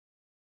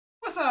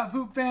up,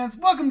 Hoop fans?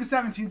 Welcome to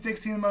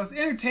 1716, the most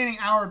entertaining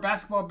hour of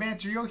basketball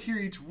banter you'll hear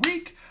each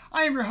week.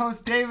 I am your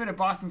host, David, a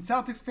Boston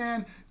Celtics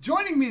fan.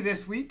 Joining me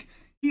this week,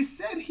 he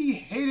said he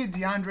hated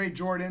DeAndre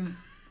Jordan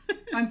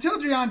until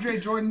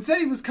DeAndre Jordan said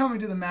he was coming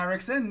to the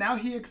Mavericks, and now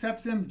he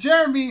accepts him.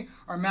 Jeremy,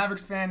 our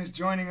Mavericks fan, is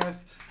joining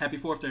us. Happy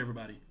 4th to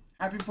everybody.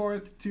 Happy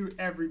 4th to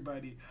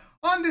everybody.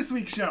 On this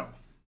week's show,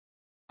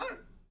 it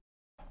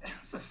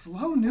was a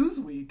slow news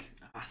week.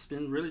 It's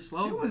been really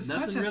slow. It was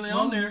nothing such a really slow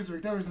on there. news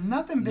week. There was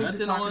nothing big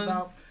to talk on.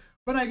 about.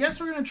 But I guess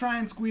we're going to try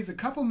and squeeze a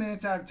couple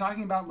minutes out of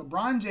talking about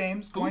LeBron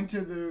James going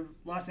to the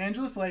Los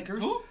Angeles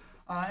Lakers,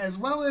 as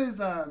well as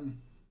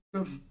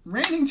the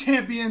reigning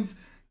champions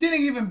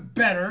getting even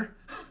better.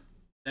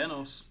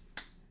 Thanos.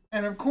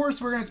 And of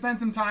course, we're going to spend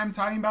some time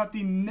talking about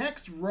the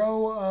next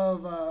row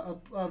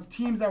of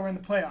teams that were in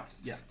the playoffs.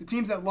 Yeah. The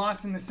teams that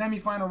lost in the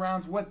semifinal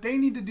rounds, what they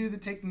need to do to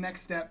take the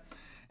next step.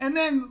 And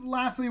then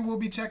lastly, we'll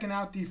be checking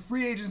out the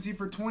free agency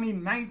for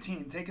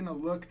 2019, taking a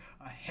look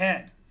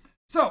ahead.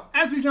 So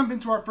as we jump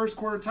into our first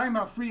quarter, talking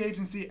about free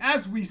agency,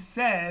 as we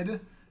said,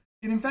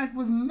 it in fact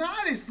was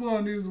not a slow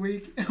news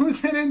week. It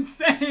was an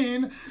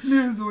insane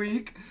news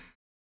week.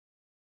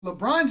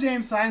 LeBron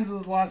James signs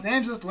with the Los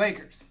Angeles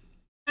Lakers.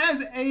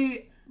 As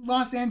a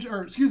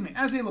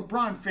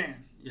LeBron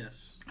fan.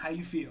 Yes. How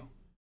you feel?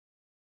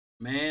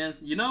 Man,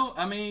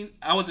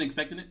 I wasn't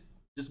expecting it,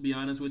 just to be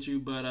honest with you,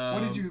 but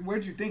Where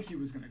did you think he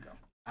was going to go?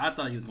 I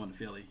thought he was going to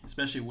Philly,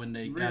 especially when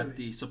they Really? got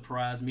the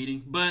surprise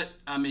meeting. But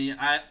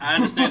I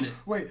understand it.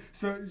 Wait,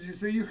 so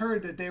you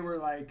heard that they were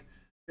like,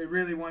 they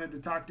really wanted to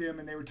talk to him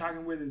and they were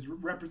talking with his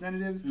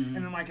representatives, and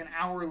then like an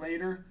hour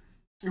later,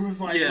 it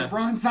was like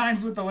LeBron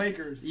signs with the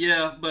Lakers.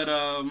 Yeah, but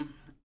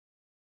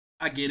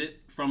I get it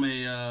from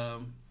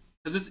a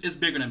because it's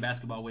bigger than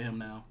basketball with him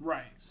now.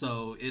 Right.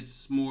 So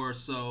it's more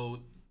so.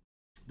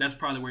 That's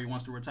probably where he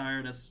wants to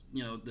retire. That's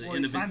the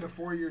end of signed a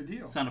 4-year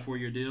deal. Signed a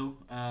 4-year deal.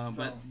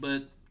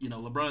 But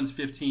LeBron's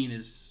 15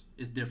 is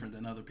different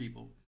than other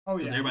people. Oh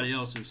yeah. Everybody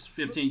else is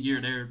 15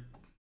 year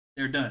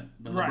they're done.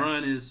 But right.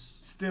 LeBron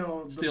is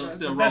still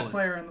rolling. best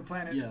player on the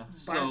planet. Yeah.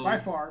 By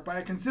far, by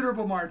a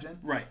considerable margin.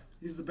 Right.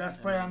 He's the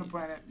best player on the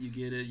planet. You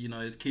get it.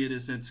 His kid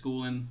is in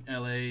school in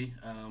L.A.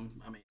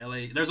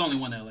 L.A. There's only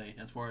one L.A.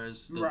 as far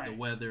as the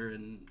weather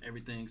and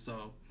everything.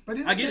 So, but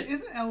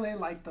isn't L.A.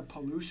 like the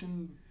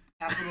pollution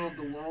capital of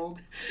the world?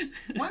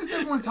 Why does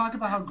everyone talk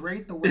about how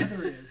great the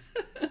weather is?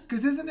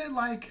 Because isn't it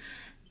like?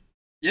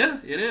 Yeah,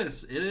 it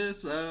is. It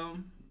is.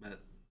 But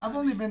I've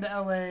only been to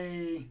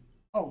L.A.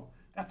 Oh,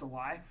 that's a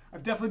lie.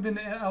 I've definitely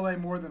been to L.A.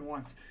 more than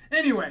once.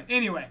 Anyway.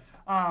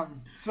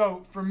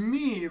 So for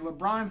me,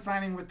 LeBron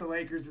signing with the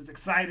Lakers is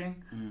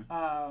exciting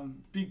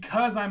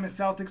because I'm a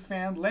Celtics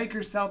fan.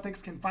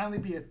 Lakers-Celtics can finally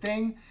be a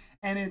thing,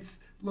 and it's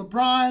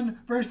LeBron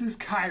versus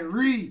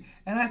Kyrie,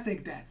 and I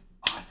think that's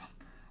awesome.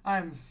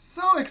 I'm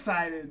so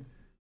excited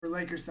for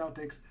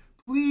Lakers-Celtics.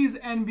 Please,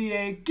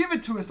 NBA, give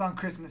it to us on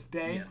Christmas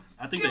Day. Yeah,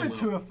 I think give they it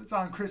to us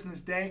on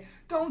Christmas Day.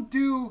 Don't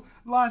do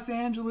Los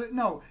Angeles.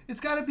 No,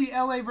 it's got to be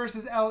LA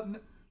versus LA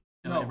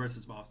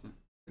versus Boston.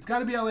 It's got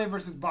to be LA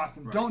versus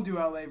Boston. Right. Don't do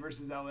LA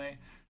versus LA.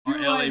 Or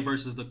LA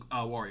versus the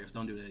Warriors.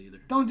 Don't do that either.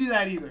 Don't do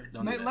that either.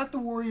 Let the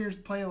Warriors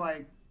play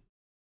like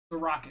the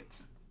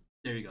Rockets.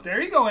 There you go. There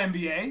you go,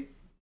 NBA.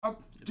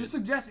 Just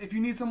suggest if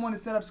you need someone to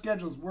set up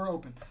schedules, we're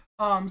open.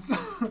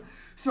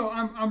 So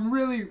I'm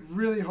really,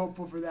 really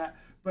hopeful for that.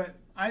 But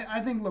I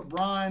think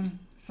LeBron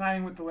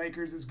signing with the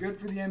Lakers is good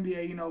for the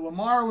NBA.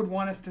 Lamar would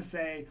want us to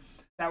say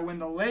that when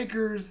the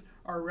Lakers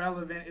are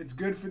relevant, it's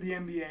good for the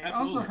NBA. Absolutely. I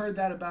also heard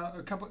that about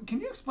a couple.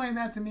 Can you explain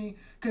that to me?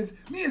 Because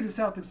me as a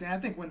Celtics fan, I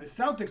think when the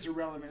Celtics are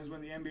relevant is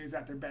when the NBA is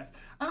at their best.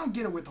 I don't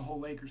get it with the whole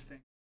Lakers thing.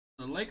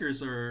 The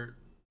Lakers are,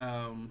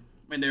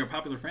 they're a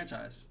popular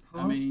franchise.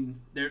 Huh?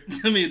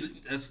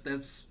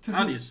 That's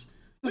obvious.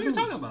 What are you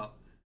talking about?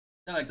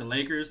 They're like the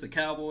Lakers, the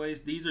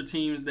Cowboys. These are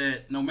teams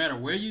that no matter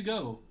where you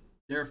go,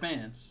 they're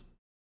fans.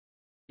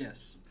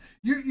 Yes.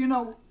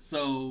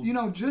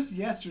 Just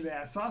yesterday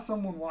I saw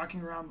someone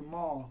walking around the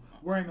mall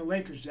wearing a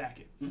Lakers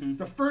jacket. Mm-hmm. It's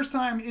the first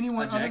time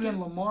anyone other than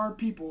Lamar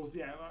Peoples,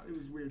 it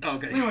was weird.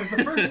 Okay. Anyway, it's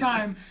the first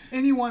time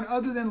anyone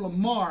other than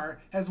Lamar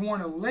has worn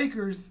a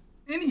Lakers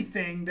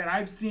anything that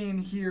I've seen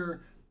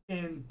here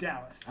in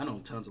Dallas. I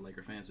know tons of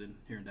Laker fans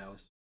here in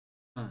Dallas.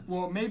 Tons.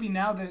 Well, maybe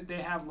now that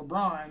they have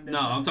LeBron. No,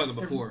 I'm talking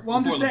before. Well,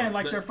 I'm just saying,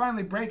 LeBron, they're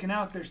finally breaking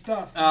out their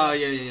stuff. Oh,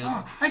 yeah.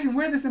 Oh, I can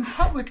wear this in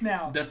public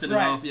now. Dusting it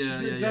off,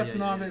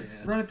 Dusting off it.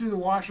 Run it through the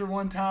washer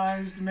one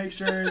time just to make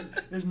sure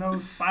there's no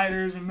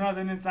spiders or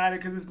nothing inside it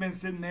because it's been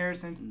sitting there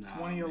since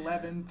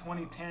 2011,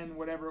 2010,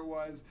 whatever it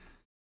was.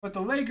 But the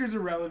Lakers are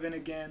relevant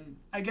again.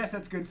 I guess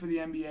that's good for the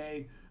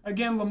NBA.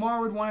 Again, Lamar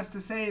would want us to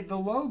say the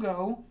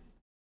logo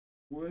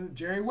with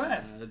Jerry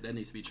West. That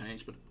needs to be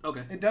changed, but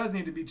okay. It does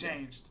need to be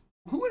changed.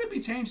 Who would it be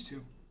changed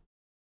to?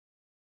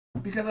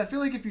 Because I feel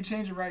like if you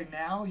change it right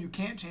now, you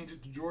can't change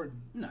it to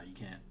Jordan. No, you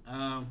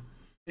can't.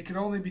 It could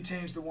only be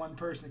changed to one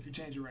person if you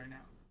change it right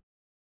now.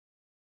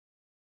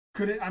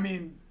 Could it?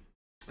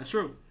 That's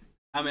true.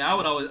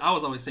 I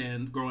was always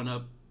saying growing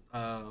up,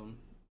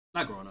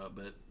 not growing up,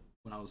 but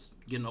when I was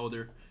getting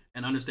older,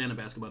 and understanding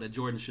basketball that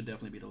Jordan should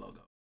definitely be the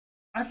logo.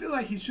 I feel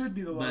like he should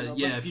be the logo. But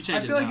yeah, if you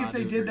change I it feel now, like if I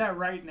they do did agree. that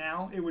right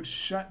now, it would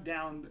shut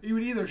down. It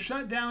would either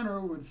shut down or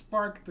it would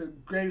spark the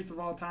greatest of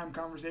all time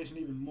conversation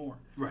even more.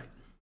 Right.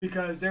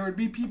 Because there would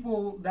be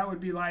people that would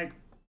be like,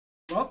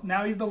 well,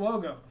 now he's the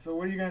logo. So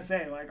what are you going to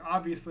say? Like,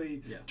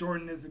 obviously,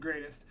 Jordan is the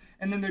greatest.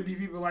 And then there'd be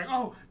people like,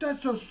 oh,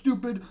 that's so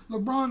stupid.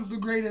 LeBron's the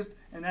greatest.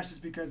 And that's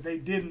just because they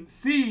didn't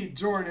see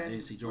Jordan. They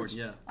didn't see Jordan,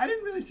 yeah. I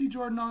didn't really see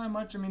Jordan all that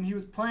much. I mean, he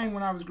was playing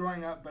when I was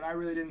growing up, but I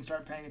really didn't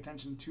start paying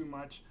attention too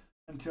much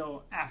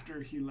until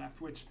after he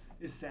left, which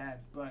is sad.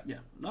 But yeah,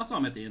 I saw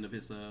him at the end of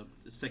his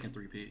second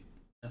three-peat.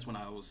 That's when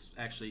I was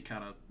actually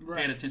kind of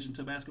paying attention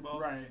to basketball.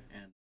 Right.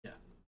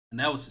 And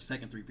that was his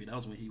second three-peat. That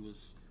was when he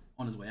was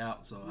on his way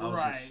out. So I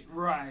was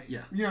right.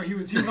 Yeah. You know, he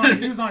was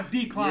on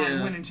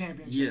decline, winning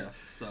championships. Yeah.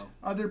 So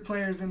other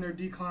players in their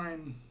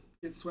decline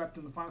get swept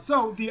in the final.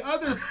 So the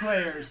other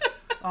players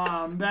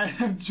that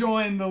have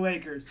joined the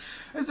Lakers,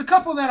 there's a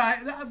couple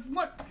that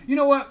you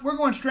know what? We're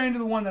going straight into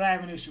the one that I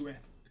have an issue with.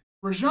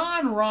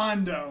 Rajon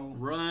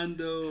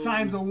Rondo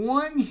signs a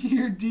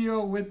 1-year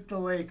deal with the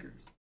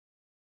Lakers.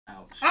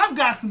 Ouch. I've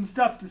got some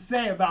stuff to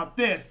say about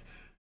this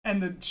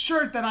and the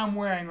shirt that I'm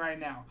wearing right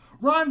now.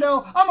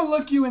 Rondo, I'm going to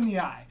look you in the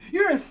eye.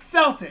 You're a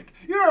Celtic.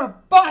 You're a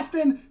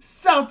Boston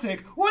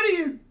Celtic. What are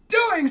you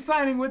doing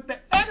signing with the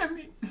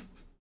enemy?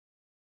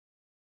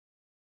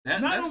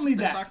 Not only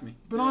that, shocked me.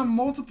 but on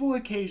multiple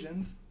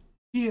occasions,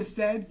 you have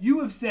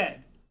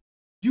said,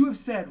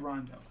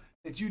 Rondo,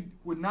 that you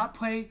would not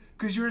play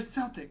because you're a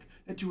Celtic,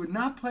 that you would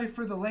not play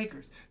for the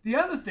Lakers. The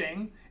other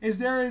thing is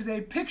there is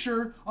a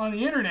picture on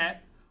the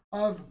internet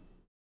of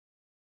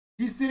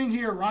he's sitting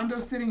here,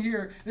 Rondo's sitting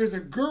here, there's a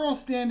girl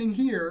standing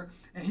here,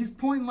 and he's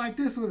pointing like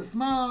this with a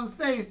smile on his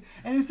face,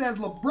 and it says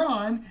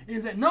LeBron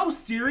is at, no,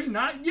 Siri,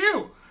 not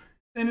you.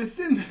 And it's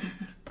sitting there.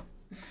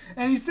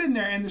 And he's sitting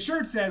there, and the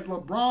shirt says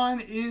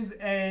LeBron is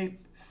a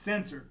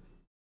censor.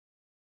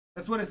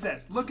 That's what it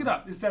says. Look it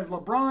up. It says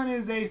LeBron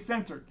is a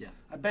censor. Yeah.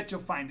 I bet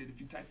you'll find it if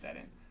you type that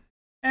in.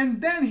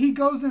 And then he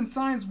goes and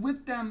signs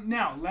with them.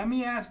 Now, let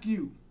me ask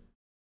you.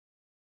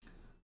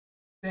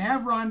 They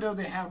have Rondo,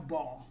 they have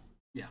Ball.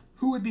 Yeah.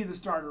 Who would be the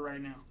starter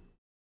right now?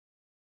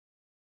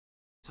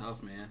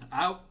 Tough, man.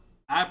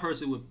 I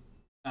personally would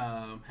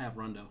have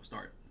Rondo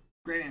start.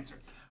 Great answer.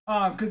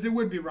 Because it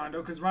would be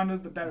Rondo, because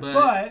Rondo's the better.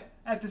 But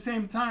at the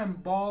same time,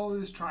 Ball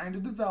is trying to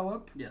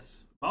develop.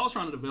 Yes. Ball's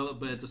trying to develop,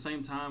 but at the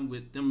same time,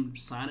 with them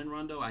signing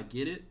Rondo, I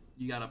get it.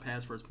 You got to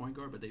pass first point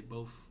guard, but they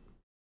both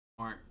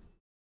aren't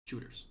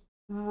shooters.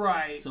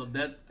 Right. So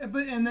that.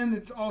 And then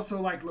it's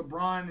also like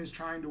LeBron is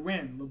trying to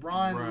win.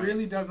 LeBron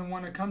really doesn't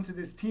want to come to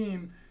this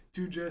team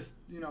to just,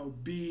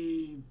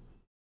 be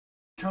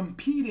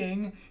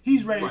competing.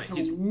 He's ready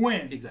to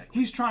win. Exactly.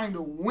 He's trying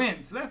to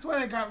win. So that's why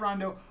they got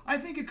Rondo. I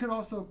think it could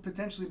also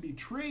potentially be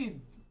trade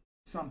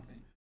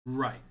something.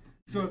 Right.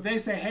 So if they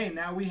say, hey,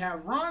 now we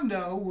have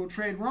Rondo, we'll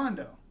trade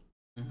Rondo.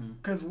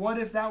 Because what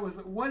if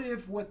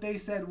what they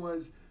said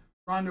was,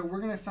 Rondo, we're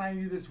going to sign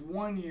you this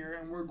 1 year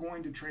and we're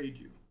going to trade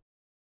you.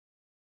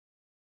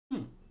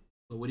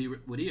 But would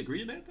he agree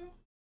to that though?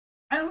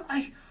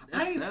 I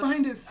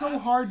find it so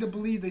hard to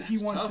believe that he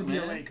wants to be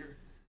a Laker.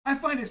 I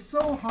find it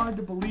so hard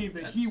to believe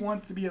that he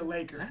wants to be a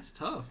Laker. That's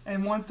tough.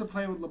 And wants to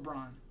play with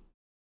LeBron.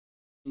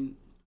 I mean,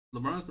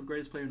 LeBron's the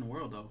greatest player in the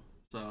world, though.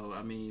 So,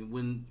 I mean,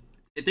 when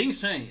things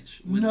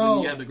change, when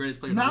you have the greatest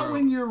player in the world. Not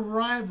when you're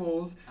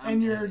rivals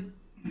and you're...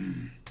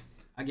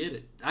 I get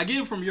it. I get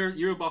it from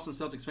you're a Boston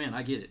Celtics fan.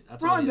 I get it.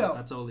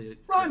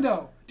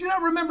 Rondo, do you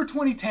not remember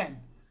 2010?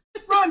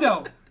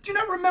 Rondo, do you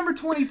not remember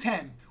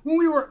 2010? When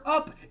we were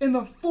up in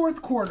the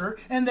fourth quarter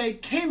and they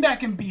came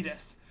back and beat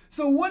us.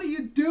 So what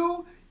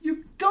do?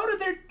 You go to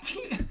their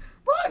team.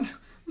 Rondo.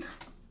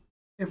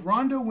 If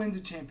Rondo wins a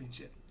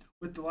championship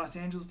with the Los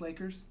Angeles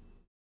Lakers,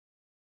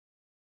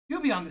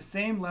 you'll be on the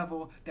same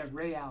level that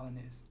Ray Allen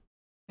is.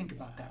 Think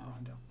about that,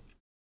 Rondo.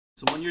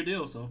 It's a 1-year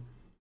deal, so.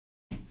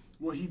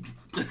 Well,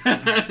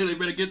 they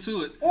better get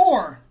to it.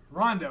 Or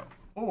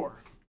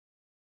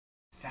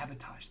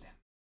sabotage them.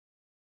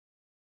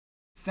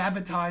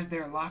 Sabotage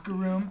their locker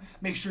room.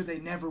 Make sure they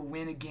never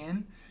win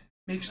again.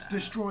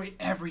 Destroy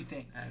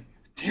everything.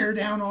 Tear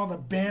down all the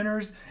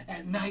banners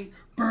at night.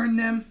 Burn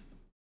them.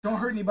 Don't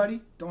hurt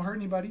anybody.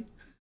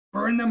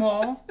 Burn them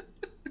all.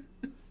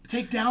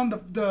 Take down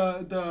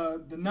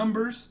the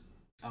numbers.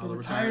 The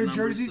retired numbers,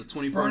 jerseys. The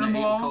 24 burn and 8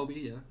 them all. Kobe.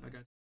 Yeah, I got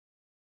you.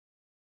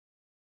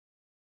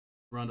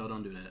 Rondo,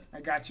 don't do that. I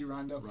got you,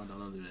 Rondo. Rondo,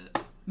 don't do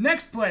that.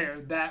 Next player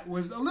that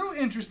was a little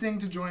interesting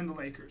to join the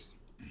Lakers.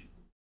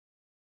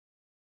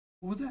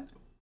 What was that?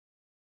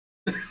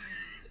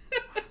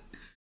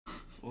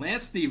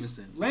 Lance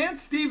Stevenson.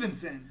 Lance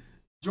Stevenson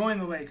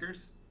joined the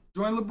Lakers.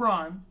 Joined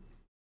LeBron.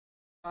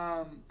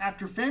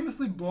 After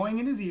famously blowing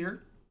in his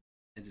ear.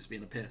 And just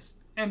being a pest.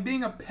 And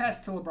being a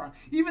pest to LeBron.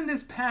 Even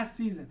this past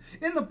season.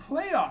 In the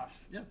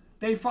playoffs. Yep.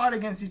 They fought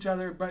against each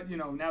other, but,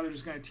 now they're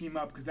just going to team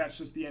up because that's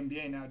just the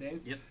NBA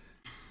nowadays. Yep.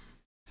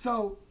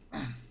 So,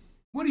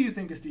 what do you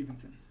think of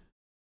Stevenson?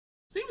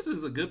 Stevenson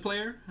is a good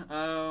player.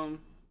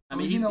 I I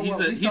mean,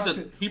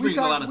 he brings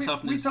a lot of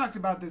toughness. We talked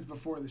about this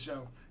before the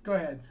show. Go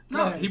ahead.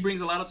 He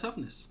brings a lot of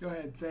toughness. Go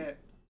ahead, say it.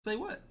 Say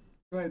what?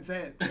 Go ahead,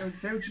 say it.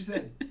 Say what you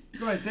said.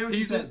 Go ahead, say what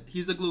you said.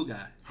 He's a glue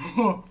guy.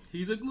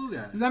 He's a glue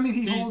guy. Does that mean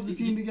he holds the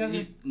team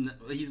together?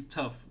 He's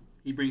tough.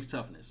 He brings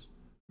toughness.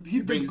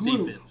 He brings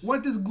glue. Defense.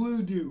 What does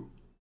glue do?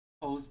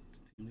 Holds the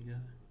team together.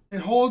 It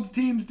holds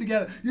teams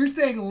together. You're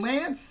saying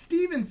Lance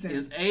Stevenson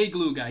is a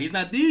glue guy. He's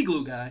not the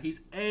glue guy.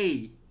 He's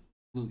a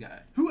glue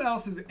guy. Who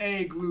else is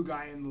a glue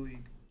guy in the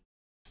league?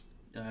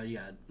 You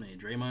got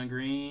Draymond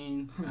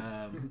Green.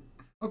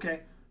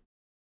 Okay.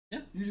 Yeah.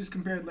 You just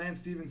compared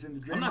Lance Stevenson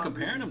to Draymond. I'm not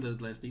comparing him to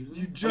Lance Stevenson.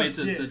 You just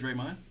did. To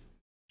Draymond.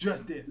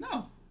 Just did.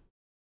 No.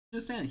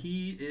 Just saying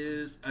he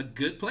is a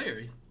good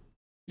player.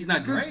 He's not a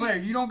good great. Player.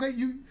 You don't get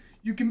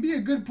you can be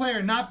a good player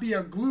and not be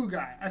a glue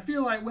guy. I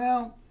feel like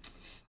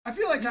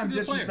I'm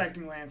disrespecting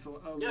player. Lance a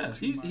little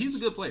too much. He's a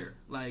good player.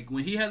 Like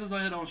when he has his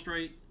head on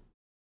straight,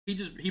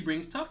 he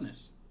brings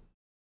toughness,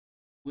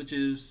 which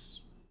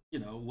is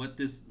what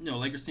this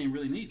Lakers team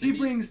really needs. He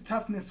brings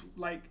toughness.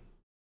 Like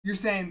you're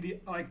saying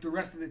the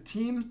rest of the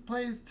team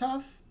plays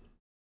tough.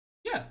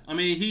 Yeah, I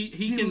mean he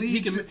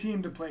can the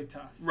team to play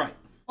tough. Right.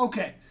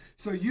 Okay,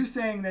 so you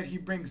saying that he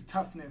brings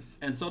toughness,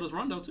 and so does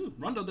Rondo too.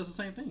 Rondo does the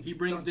same thing. He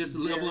brings this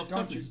level of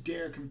toughness. Don't you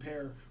dare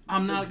compare.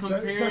 I'm not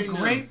comparing the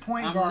great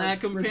point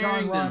guard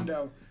Rajon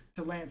Rondo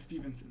to Lance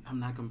Stevenson. I'm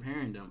not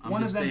comparing them.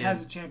 One of them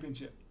has a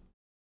championship,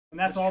 and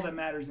that's all that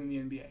matters in the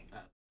NBA.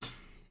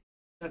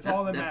 That's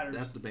all that matters.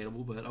 That's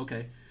debatable, but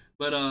okay.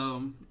 But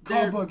call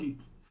Boogie.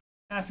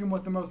 Ask him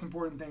what the most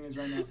important thing is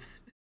right now.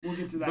 We'll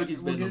get to that.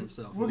 Boogie's betting on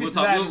himself. We'll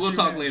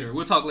talk later.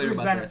 We'll talk later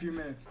about that in a few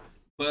minutes.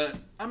 But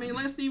I mean,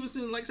 Lance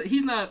Stevenson, like I said,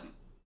 he's not,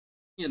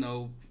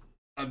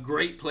 a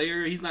great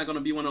player. He's not going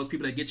to be one of those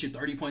people that gets you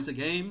 30 points a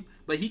game,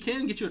 but he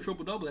can get you a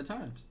triple double at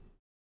times.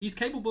 He's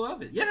capable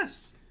of it.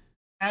 Yes.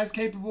 As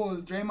capable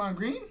as Draymond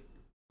Green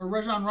or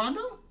Rajon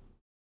Rondo?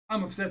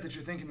 I'm upset that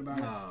you're thinking about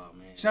it. Oh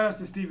man. Shout out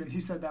to Steven. He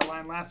said that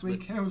line last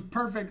week, and it was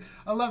perfect.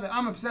 I love it.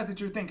 I'm upset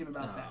that you're thinking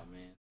about that.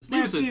 Man.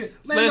 Lance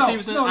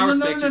Stevenson, I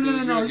respect you.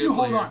 No. You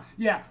hold on.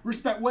 Yeah,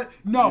 respect what?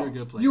 No, you're a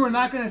good player. You are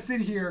not going to sit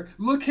here,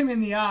 look him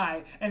in the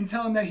eye, and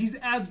tell him that he's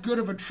as good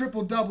of a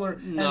triple doubler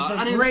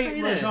as the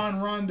great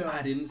Rajon Rondo.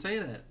 I didn't say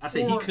that. I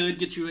said he could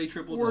get you a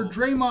triple double. Or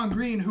Draymond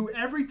Green, who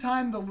every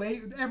time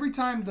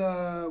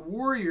the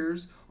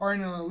Warriors are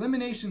in an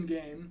elimination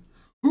game,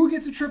 who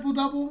gets a triple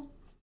double?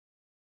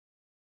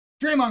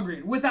 Draymond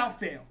Green, without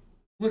fail.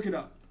 Look it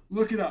up.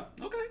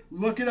 Okay.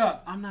 Look it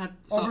up. I'm not.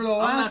 Over the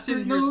last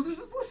three. No,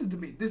 listen to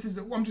me.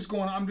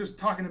 I'm just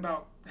talking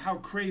about how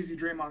crazy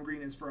Draymond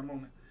Green is for a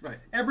moment. Right.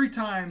 Every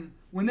time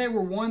when they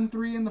were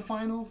 1-3 in the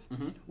finals,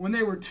 when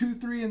they were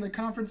 2-3 in the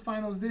conference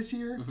finals this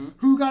year,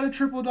 who got a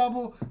triple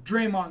double?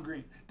 Draymond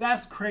Green.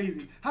 That's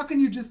crazy. How can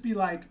you just be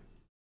like?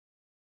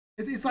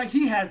 It's like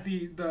he has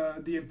the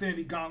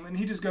Infinity Gauntlet and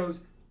he just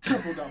goes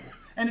triple double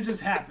and it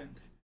just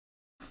happens.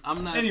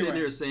 I'm not sitting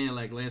there saying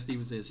like Lance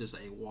Stevenson is just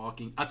a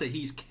walking. I say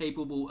he's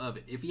capable of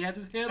it if he has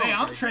his head on.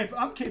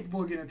 I'm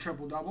capable of getting a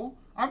triple double.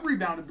 I've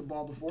rebounded the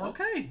ball before.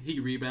 Okay, he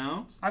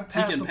rebounds. I've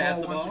passed the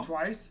ball once or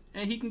twice,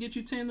 and he can get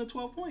you 10 to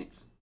 12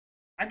 points.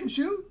 I can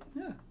shoot.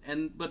 Yeah,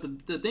 but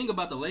the thing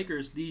about the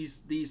Lakers,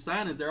 these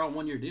signings, they're on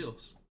 1-year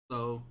deals.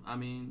 So I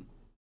mean,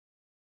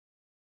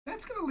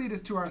 that's going to lead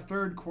us to our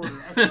third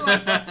quarter. I feel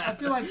like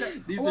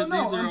that. These are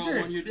all 1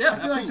 year. Yeah, I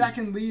feel like that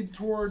can lead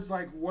towards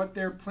like what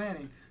they're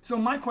planning. So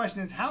my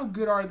question is, how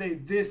good are they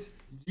this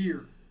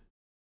year?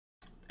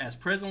 As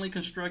presently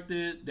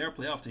constructed, they're a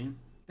playoff team.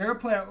 They're a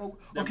playoff.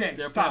 Okay,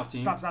 they're stop. A playoff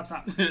team.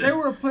 Stop. They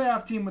were a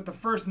playoff team with the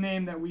first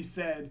name that we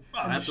said in the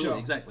absolutely, show.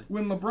 Exactly.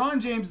 When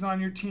LeBron James is on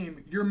your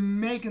team, you're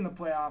making the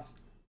playoffs.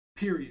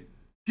 Period.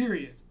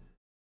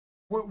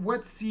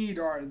 What seed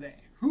are they?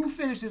 Who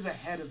finishes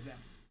ahead of them?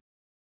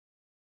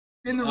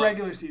 In the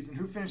regular season,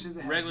 who finishes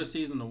ahead? Regular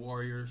season, the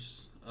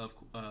Warriors.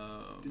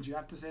 Did you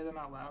have to say them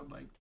out loud?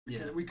 Like,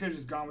 yeah, we could have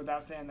just gone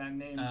without saying that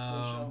name this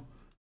whole show.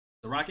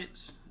 The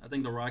Rockets. I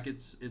think the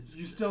Rockets.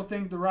 You still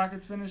think the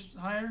Rockets finished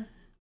higher?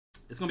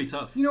 It's gonna be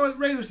tough. You know what?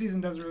 Regular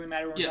season doesn't really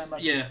matter when we're talking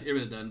about this. Yeah, it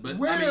really doesn't. But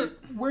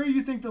where do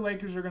you think the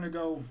Lakers are gonna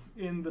go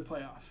in the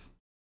playoffs?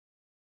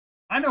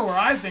 I know where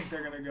I think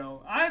they're gonna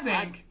go. I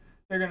think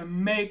they're gonna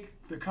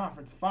make the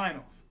conference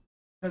finals.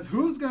 Because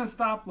who's gonna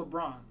stop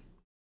LeBron?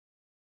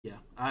 Yeah,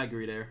 I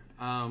agree there.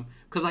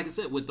 Because like I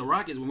said, with the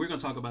Rockets, when we're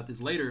gonna talk about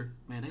this later,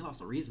 man, they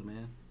lost Ariza,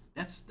 man.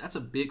 That's a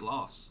big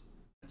loss.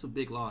 So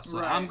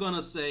right. I'm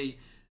gonna say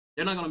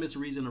they're not gonna miss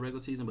Ariza in the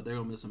regular season, but they're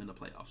gonna miss him in the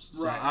playoffs.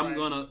 So I'm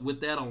gonna,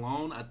 with that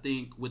alone, I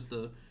think with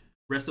the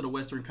rest of the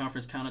Western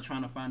Conference kind of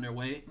trying to find their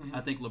way, I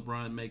think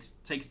LeBron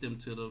takes them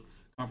to the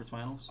conference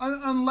finals.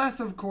 Unless,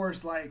 of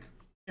course, like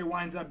it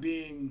winds up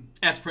being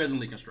as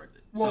presently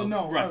constructed. Well,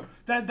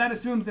 that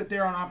assumes that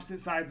they're on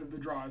opposite sides of the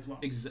draw as well.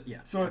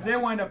 So if they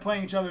wind up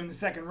playing each other in the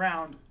second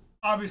round,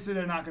 obviously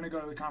they're not going to go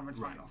to the conference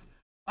finals.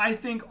 I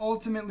think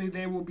ultimately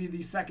they will be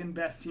the second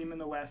best team in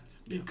the West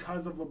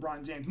because of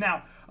LeBron James.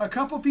 Now, a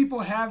couple people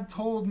have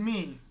told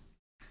me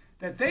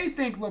that they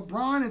think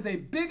LeBron is a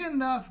big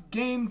enough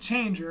game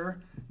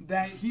changer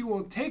that he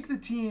will take the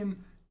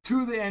team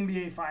to the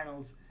NBA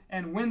Finals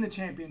and win the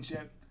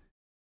championship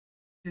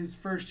his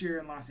first year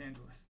in Los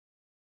Angeles?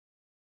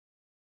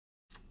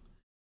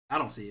 I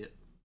don't see it.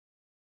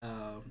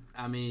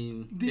 I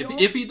mean,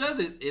 if he does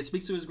it, it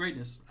speaks to his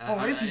greatness.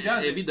 If he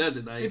does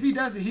it, like, if he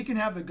does it, he can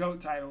have the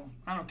GOAT title.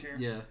 I don't care.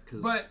 Yeah,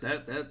 because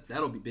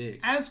that'll be big.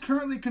 As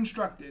currently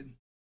constructed,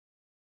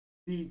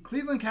 the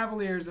Cleveland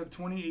Cavaliers of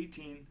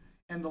 2018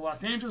 and the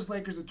Los Angeles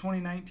Lakers of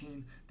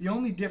 2019, the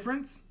only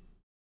difference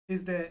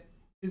is their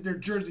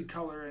jersey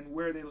color and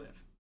where they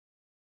live.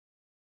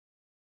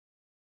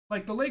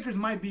 Like the Lakers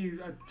might be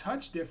a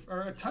touch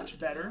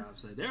better. I'd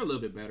say they're a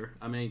little bit better.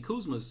 I mean,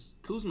 Kuzma's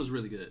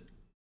really good.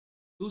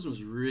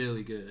 Kuzma's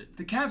really good.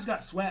 The Cavs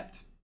got swept.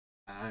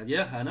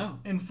 Yeah, I know.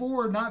 In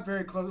 4 not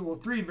very close, well,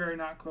 3 very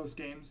not close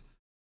games.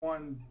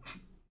 1.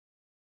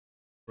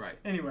 Right.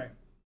 Anyway.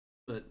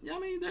 But yeah, I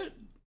mean, like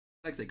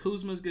I said,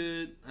 Kuzma's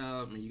good.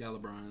 I mean, you got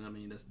LeBron. I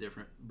mean, that's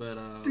different. But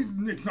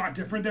it's not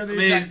different. They're the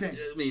exact same.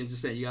 I mean,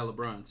 just saying you got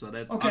LeBron, so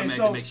that okay.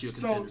 automatically makes you a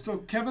contender. So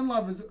Kevin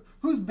Love is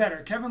who's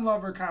better, Kevin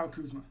Love or Kyle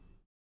Kuzma?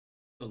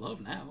 The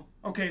Love now.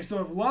 Okay,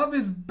 so if Love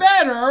is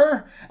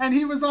better and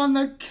he was on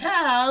the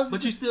Cavs,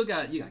 but you still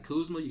got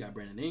Kuzma, you got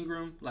Brandon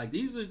Ingram. Like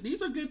these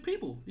are good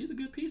people. These are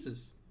good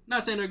pieces.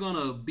 Not saying they're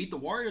gonna beat the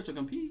Warriors or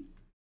compete,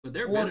 but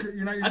they're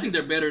better. I think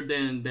they're better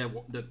than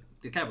the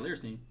Cavaliers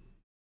team.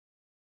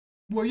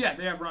 Well, yeah,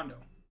 they have Rondo.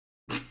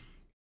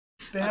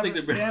 They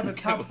have a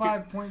top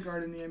 5 point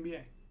guard in the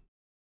NBA.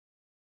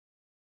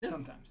 Yeah.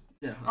 Sometimes.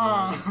 Yeah.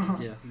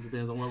 Yeah. It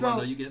depends on what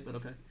Rondo you get, but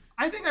okay.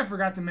 I think I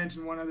forgot to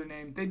mention one other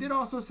name. They did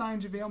also sign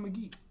JaVale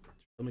McGee.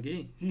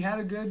 McGee. He had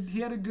a good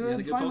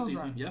finals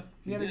run. Yeah.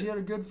 He had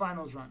a good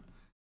finals run.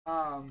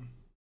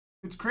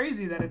 It's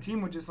crazy that a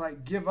team would just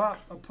like give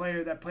up a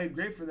player that played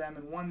great for them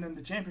and won them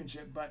the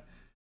championship, but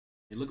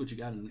hey, look what you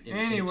got in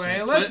anyway,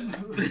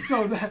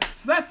 so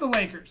that's the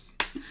Lakers.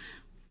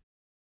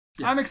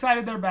 Yeah. I'm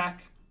excited they're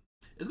back.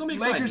 It's gonna be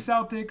exciting. Lakers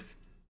Celtics,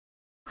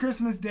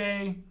 Christmas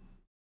Day.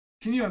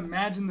 Can you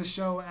imagine the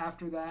show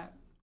after that?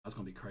 That's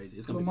gonna be crazy.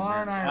 It's gonna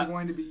Lamar and I are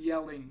going to be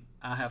yelling.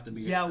 I have to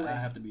be yelling. I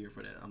have to be here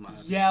for that. I'm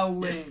not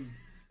yelling.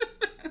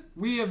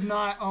 We have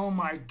not. Oh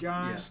my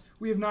gosh, yeah.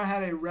 We have not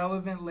had a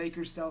relevant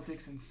Lakers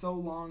Celtics in so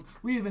long.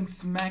 We have been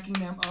smacking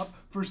them up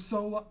for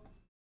so long.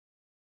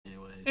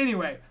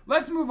 Anyway,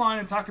 let's move on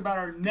and talk about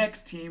our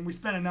next team. We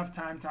spent enough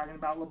time talking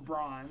about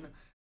LeBron.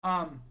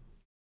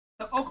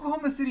 The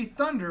Oklahoma City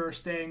Thunder are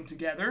staying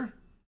together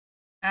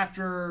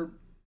after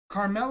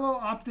Carmelo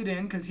opted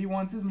in because he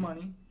wants his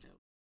money.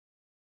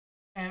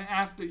 And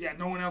after,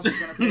 no one else was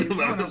going to pay. No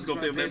one else was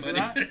going to pay for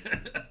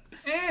that.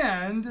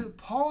 And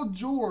Paul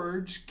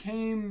George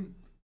came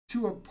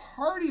to a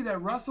party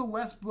that Russell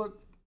Westbrook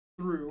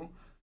threw,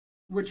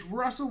 which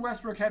Russell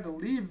Westbrook had to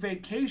leave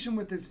vacation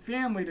with his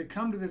family to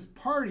come to this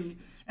party,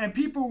 and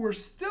people were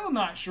still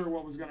not sure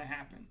what was going to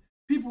happen.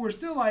 People were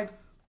still like,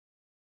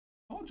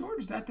 Paul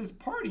George is at this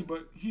party,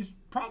 but he's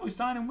probably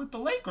signing with the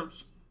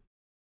Lakers.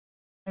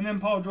 And then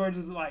Paul George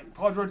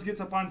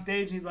gets up on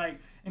stage and he's like,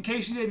 in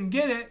case you didn't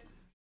get it,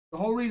 the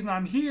whole reason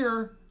I'm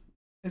here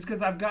is because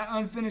I've got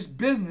unfinished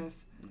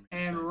business,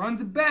 and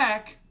runs it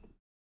back.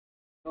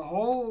 The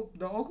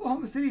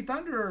Oklahoma City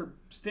Thunder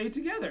stayed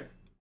together.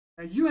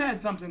 Now, you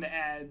had something to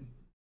add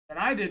that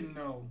I didn't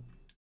know.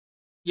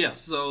 Yeah,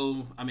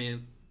 so, I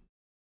mean,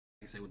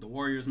 like I say, with the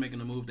Warriors making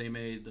the move they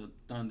made, the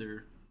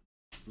Thunder,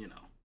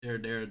 they're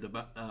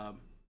the, I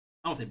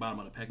don't say bottom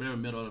of the pack, but they're the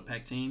middle of the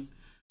pack team.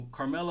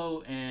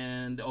 Carmelo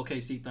and the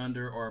OKC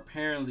Thunder are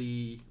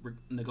apparently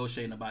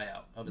negotiating a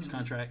buyout of his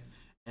contract.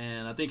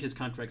 And I think his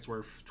contract's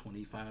worth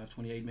 $25, $28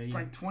 million. It's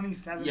like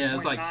 27. Yeah,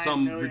 it's like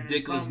some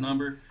ridiculous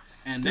number.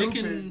 And they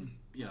can,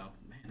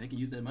 they can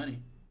use that money.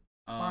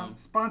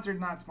 Sponsored,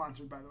 not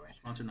sponsored, by the way.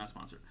 Sponsored, not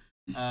sponsored.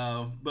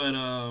 So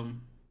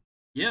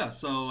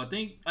I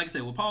think, like I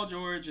said, with Paul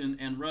George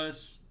and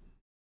Russ,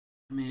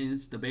 I mean,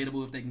 it's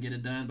debatable if they can get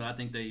it done, but I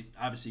think they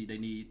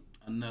need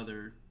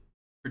another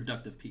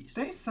productive piece.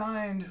 Who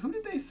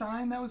did they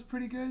sign that was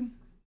pretty good?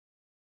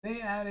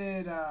 They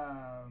added,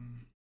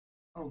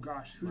 oh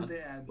gosh, who did they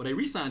add? Well, they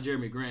re-signed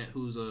Jeremy Grant,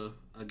 who's a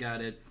guy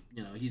that,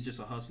 he's just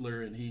a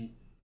hustler, and he's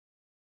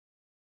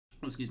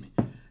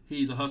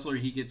a hustler.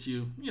 He gets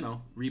you,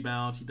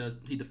 rebounds.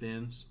 He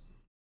defends.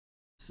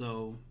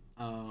 So,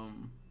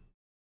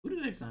 who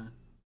did they sign?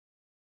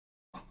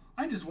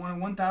 I just won a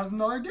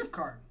 $1,000 gift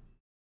card.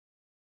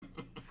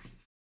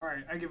 All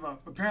right, I give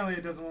up. Apparently,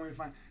 it doesn't want me to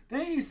find.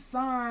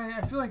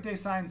 I feel like they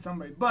signed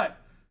somebody, but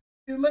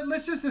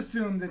let's just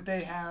assume that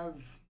they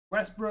have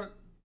Westbrook,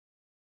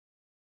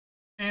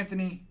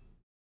 Anthony,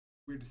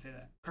 weird to say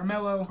that,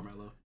 Carmelo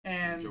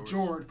and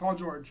Paul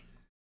George.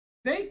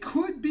 They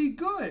could be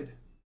good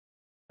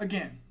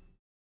again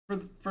for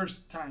the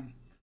first time.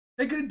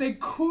 They could be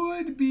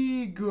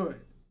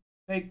good.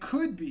 They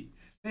could be.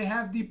 They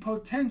have the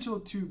potential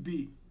to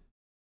be.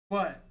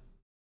 But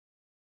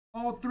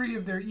all three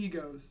of their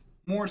egos,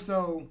 more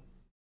so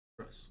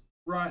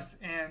Russ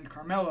and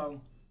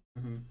Carmelo,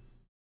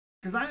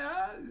 because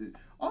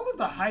all of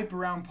the hype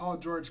around Paul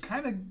George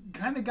kind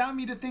of got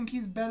me to think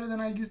he's better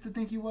than I used to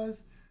think he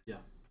was. Yeah.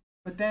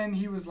 but then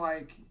he was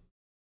like,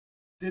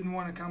 didn't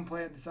want to come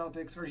play at the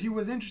Celtics, or he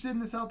was interested in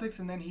the Celtics,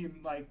 and then he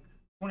like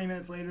 20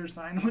 minutes later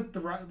signed with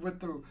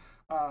the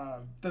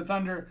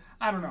Thunder.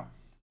 I don't know,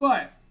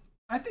 but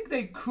I think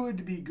they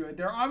could be good.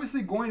 They're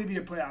obviously going to be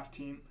a playoff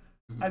team.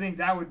 I think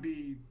that would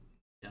be.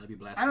 Yeah, that'd be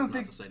blasphemous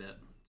not to say that.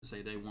 To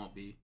say they won't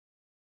be.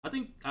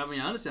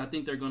 Honestly, I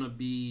think they're going to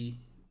be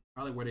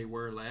probably where they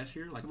were last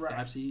year, like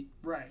 5 seed,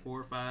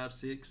 4, 5,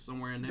 6,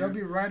 somewhere in there. They'll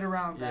be right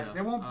around that. Yeah.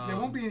 They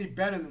won't be any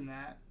better than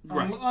that,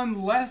 Right.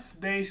 Unless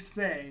they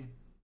say,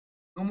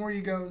 no more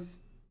egos,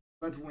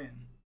 let's win.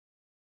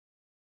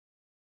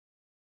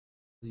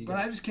 But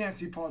I just can't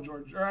see Paul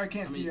George, or I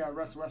can't see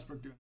Russell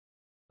Westbrook doing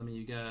it. I mean,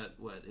 you got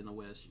what in the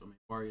West? I mean,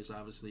 Warriors,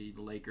 obviously,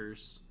 the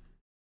Lakers,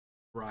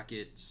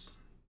 Rockets,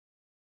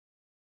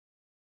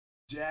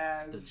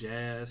 Jazz. The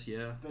Jazz,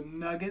 yeah. The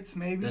Nuggets,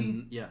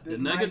 maybe. The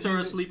Nuggets are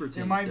a sleeper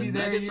team. It might be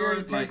their year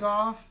to take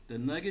off. The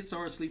Nuggets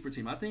are a sleeper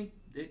team. I think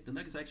the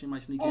Nuggets actually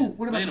might sneak in. Oh,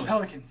 what about the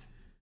Pelicans?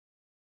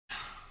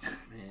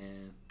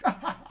 Man.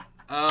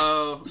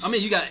 I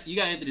mean, you got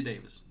Anthony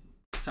Davis,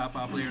 top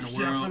 5 player in the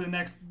world. For the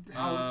next for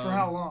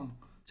how long?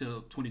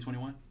 Till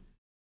 2021.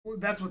 Well,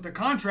 that's what the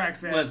contract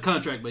says. Well, it's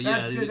contract, but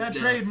that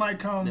trade might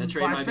come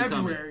by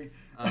February.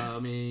 I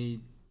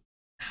mean,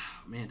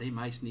 man, they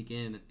might sneak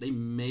in. They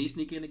may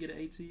sneak in to get an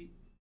 8 seed,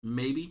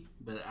 maybe.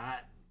 But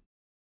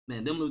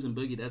them losing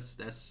Boogie,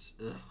 that's.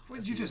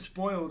 You just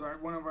spoiled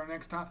one of our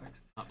next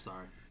topics. I'm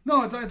sorry.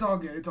 No, it's all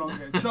good. It's all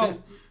good.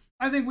 So,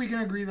 I think we can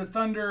agree the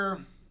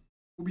Thunder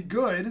will be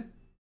good.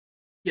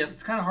 Yeah,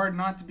 it's kind of hard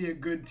not to be a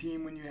good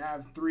team when you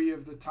have 3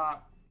 of the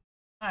top.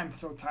 I'm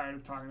so tired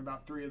of talking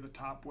about 3 of the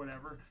top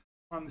whatever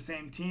on the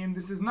same team.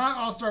 This is not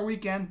All-Star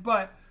Weekend,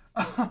 but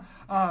I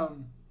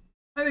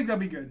think they'll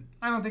be good.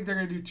 I don't think they're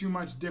going to do too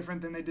much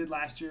different than they did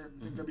last year.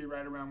 I think they'll be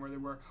right around where they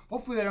were.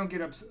 Hopefully, they don't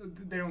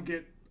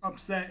get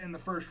upset in the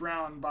first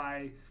round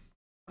by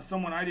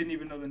someone I didn't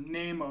even know the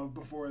name of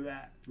before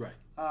that. Right.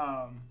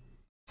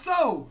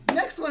 So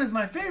next one is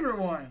my favorite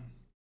one.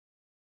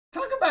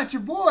 Talk about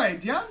your boy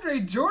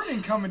DeAndre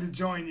Jordan coming to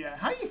join you.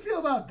 How you feel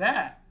about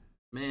that?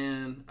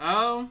 Man,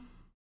 I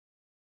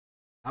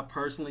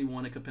personally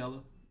wanted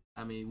Capella.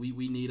 I mean,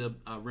 we need a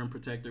rim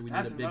protector. We need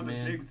a big man. That's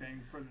another big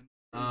thing for the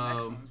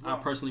next one as well. I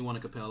personally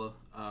wanted Capella,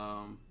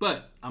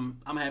 but I'm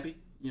happy.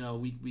 You know,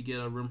 we get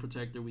a rim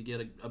protector. We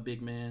get a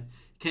big man.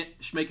 Can't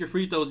make your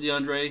free throws,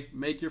 DeAndre.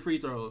 Make your free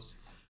throws.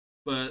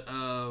 But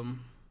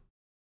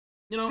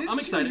you know, I'm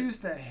excited. You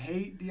used to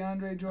hate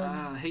DeAndre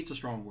Jordan? Hate's a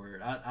strong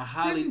word. I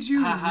highly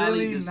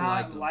really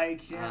disliked not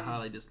like him? I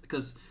highly dislike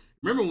because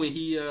remember when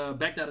he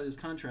backed out of his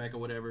contract or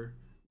whatever.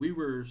 We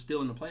were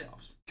still in the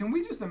playoffs. Can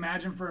we just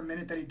imagine for a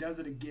minute that he does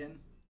it again?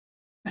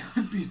 That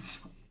would be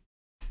so.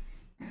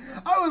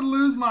 I would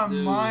lose my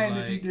mind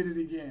if he did it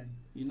again.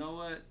 You know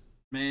what,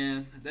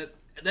 man? That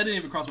didn't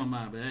even cross my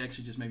mind, but that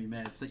actually just made me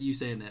mad. You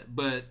saying that,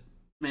 but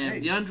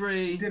man,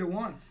 DeAndre did it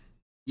once.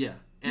 Yeah,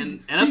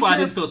 and that's why I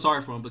didn't feel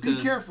sorry for him because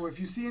be careful if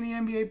you see any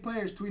NBA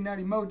players tweeting out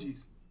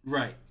emojis.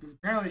 Right. Because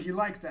apparently he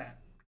likes that.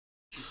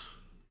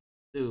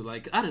 Dude,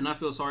 like I did not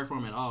feel sorry for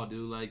him at all,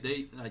 dude. Like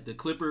the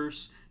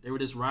Clippers, they were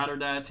this ride or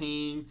die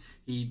team.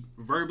 He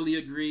verbally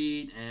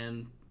agreed,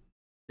 and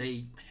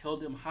they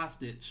held him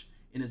hostage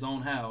in his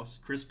own house.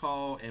 Chris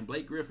Paul and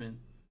Blake Griffin,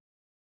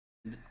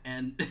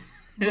 and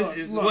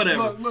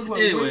whatever. Look.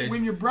 Anyways,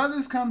 when your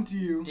brothers come to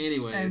you,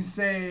 and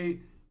say,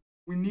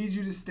 "We need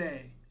you to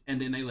stay," and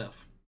then they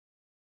left.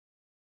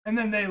 And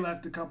then they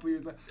left a couple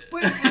years later.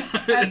 But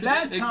at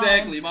that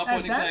time,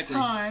 that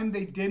time,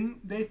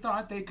 they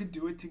thought they could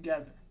do it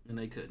together. And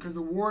they couldn't. Because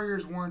the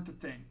Warriors weren't the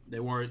thing. They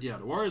weren't. Yeah,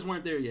 the Warriors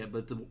weren't there yet.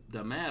 But the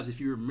Mavs, if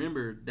you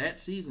remember that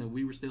season,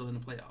 we were still in the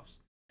playoffs.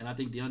 And I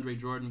think DeAndre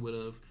Jordan we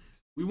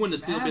wouldn't have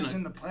still been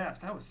in the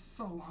playoffs. That was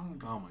so long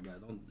ago. Oh my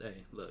God!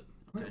 Hey, look.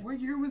 Okay. What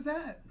year was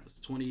that? It was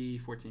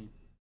 2014.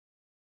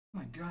 Oh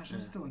my gosh, I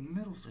was still in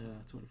middle school.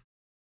 Yeah,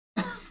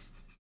 2014.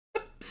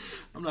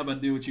 I'm not about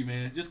to deal with you,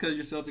 man. Just because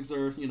your Celtics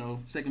are,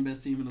 second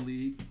best team in the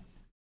league,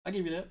 I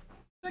give you that.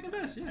 Second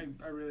best, yeah.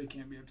 I really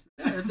can't be upset.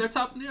 Yeah, they're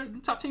top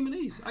team in the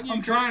East. I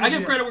give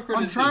credit where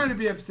credit is due. I'm trying to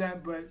be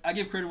upset, but I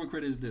give credit where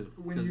credit is due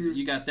because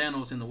you got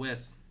Thanos in the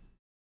West.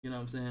 You know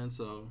what I'm saying?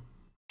 So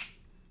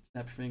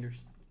snap your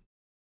fingers.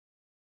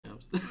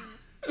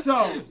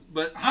 So,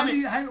 but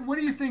what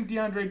do you think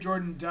DeAndre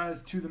Jordan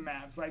does to the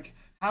Mavs? Like,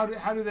 how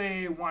do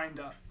they wind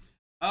up?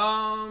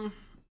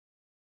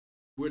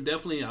 We're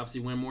definitely obviously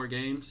win more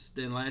games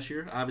than last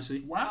year. Obviously,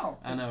 wow,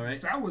 I know, right?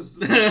 That was.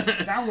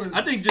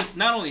 I think just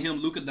not only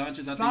him, Luka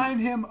Doncic. Sign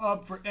him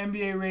up for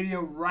NBA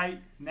radio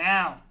right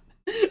now.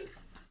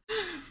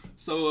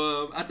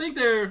 So I think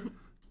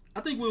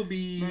we'll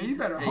be. Man, you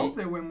better hope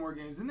they win more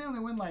games. And they only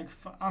win like.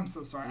 I'm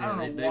so sorry. Yeah, I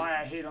don't know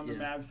why I hate on the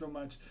Mavs so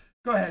much.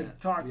 Go ahead,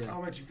 talk. Yeah.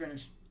 I'll let you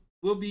finish.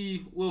 We'll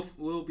be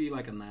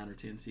like a 9 or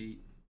 10 seed.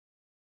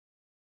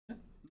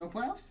 No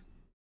playoffs?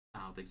 I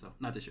don't think so.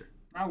 Not this year.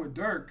 Not with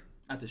Dirk.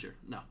 Not this year.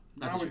 No.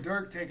 Not with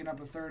Dirk taking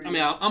up a 30. I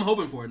mean, I'm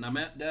hoping for it. Now,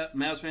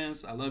 Mavs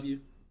fans, I love you.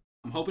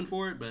 I'm hoping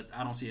for it, but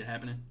I don't see it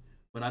happening.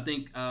 But I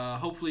think,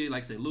 hopefully,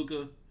 like I say,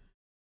 Luka,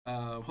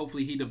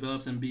 Hopefully he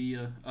develops and be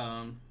a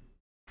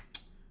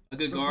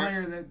good the guard.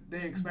 player that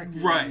they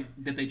expected. Right.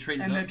 That they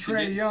traded and up that to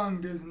Trae get.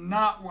 Young does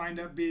not wind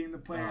up being the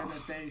player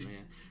that they.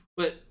 Man.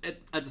 But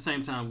at the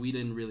same time, we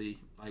didn't really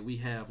like. We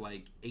have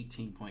like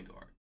 18 point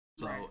guards.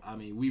 So Right. I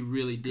mean, we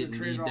really didn't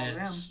traded need all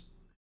that. them.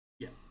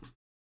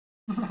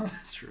 Yeah,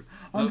 that's true.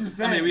 I'm just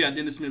saying. I mean, we got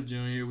Dennis Smith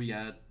Jr. We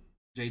got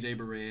JJ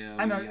Barea.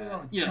 I know. We got,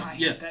 God, I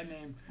hate that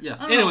name. Yeah.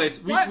 I don't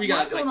Anyways, know. we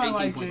got why like 18 don't I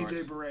like point JJ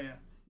guards. Barea?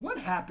 What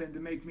happened to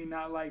make me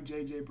not like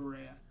JJ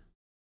Barea?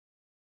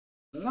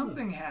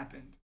 Something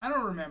happened. I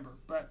don't remember,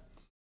 but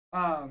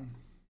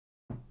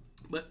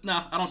But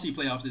no, I don't see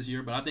playoffs this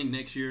year. But I think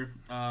next year,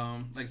 like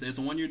I said, it's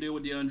a 1 year deal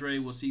with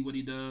DeAndre. We'll see what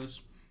he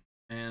does,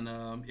 and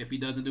if he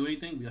doesn't do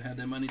anything, we'll have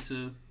that money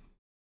to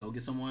go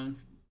get someone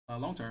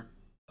long term.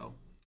 So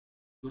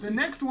we'll the see.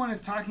 next one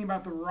is talking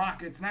about the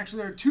Rockets, and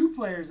actually there are two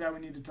players that we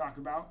need to talk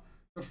about.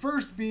 The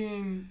first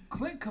being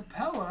Clint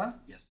Capella.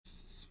 Yes,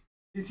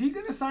 Is he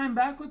going to sign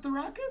back with the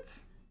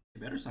Rockets? they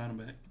better sign him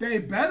back. They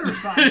better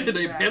sign him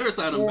They back, better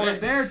sign him or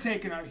back. they're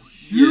taking a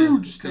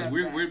huge step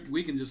back.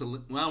 we can just I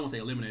don't want to say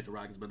eliminate the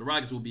Rockets, but the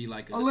Rockets will be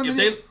like a,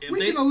 Eliminate, if we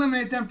they can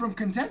eliminate them from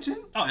contention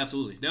oh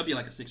absolutely they'll be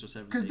like a 6 or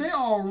 7 because seed. they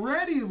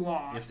already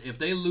lost. If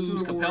they to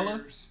lose the Capella,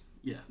 Warriors.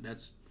 yeah,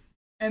 that's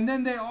And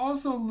then they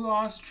also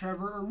lost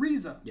Trevor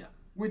Ariza. yeah.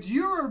 Which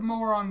you're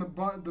more on the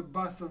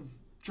bus of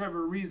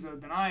Trevor Ariza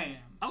than I am.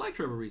 I like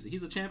Trevor Ariza.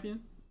 He's a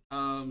champion.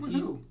 With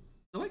He's who?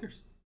 the Lakers.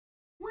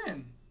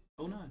 When?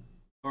 09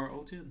 or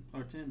 010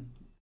 or 10.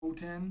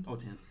 010?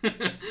 010.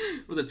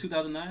 Was it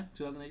 2009?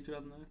 2008,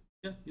 2009?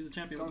 Yeah, he's a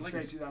champion Don't with the say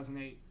Lakers.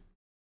 2008.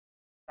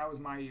 That was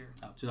my year.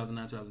 Oh,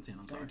 2009, 2010.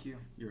 I'm sorry. Thank you.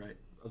 You're right.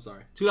 I'm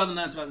sorry.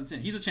 2009,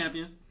 2010. He's a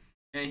champion.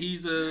 And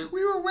he's a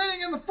We were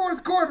winning in the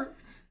fourth quarter.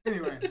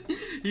 Anyway,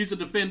 he's a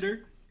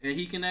defender. And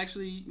he can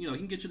actually, he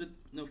can get you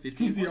to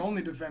 15 he's the points.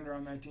 only defender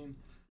on that team.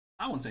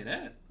 I wouldn't say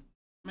that.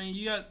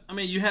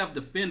 You have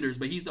defenders,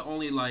 but he's the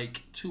only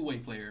like two-way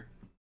player.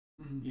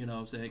 Mm-hmm. You know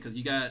what I'm saying? Because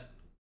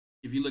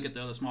if you look at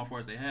the other small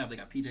forwards they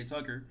got PJ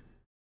Tucker,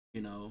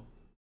 and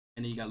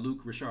then you got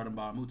Luke, Richard, and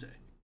Bob Mute.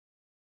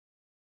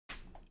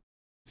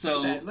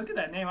 So Look at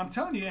that name. I'm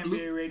telling you,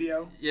 NBA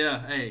radio.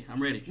 yeah, hey,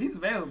 I'm ready. He's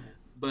available.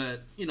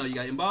 But you got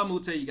Mbah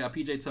Mute, you got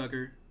PJ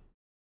Tucker.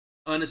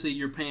 Honestly,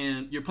 you're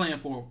playing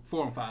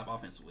 4-on-5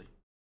 offensively.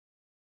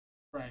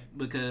 Right.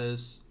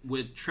 Because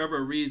with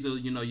Trevor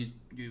Ariza,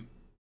 you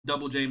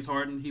double James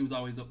Harden. He was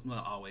always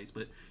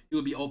but he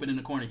would be open in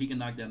the corner. He can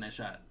knock down that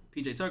shot.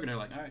 PJ Tucker, they're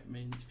like, all right,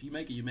 man, if you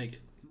make it, you make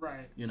it.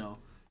 Right.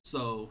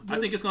 So I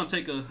think it's gonna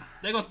take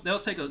they'll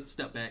take a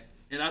step back,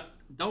 and I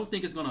don't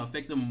think it's gonna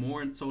affect them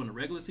more so in the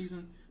regular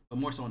season, but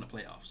more so in the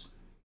playoffs.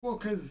 Well,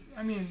 because,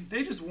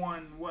 they just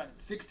won,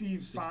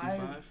 65?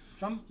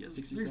 65? Yeah,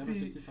 67,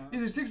 65.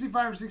 Either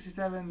 65 or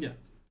 67. Yeah.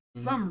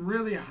 Some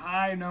really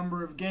high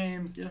number of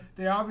games. Yeah.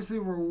 They obviously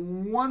were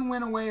one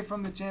win away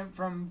from the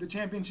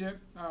championship,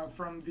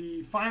 from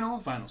the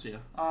finals. Finals, yeah.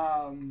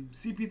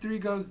 CP3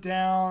 goes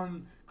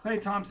down. Klay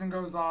Thompson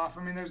goes off.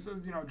 There's,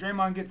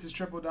 Draymond gets his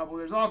triple-double.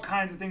 There's all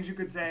kinds of things you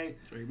could say.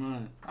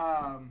 Draymond.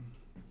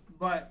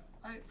 But,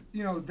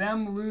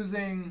 them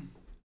losing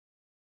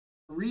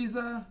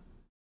Ariza,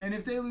 and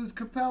if they lose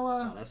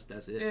Capella, No,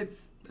 that's it.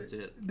 That's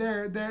it.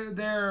 They're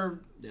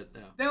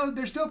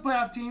still a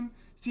playoff team.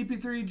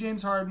 CP3,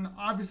 James Harden.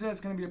 Obviously, that's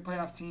going to be a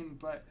playoff team,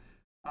 but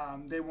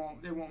they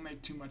won't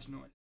make too much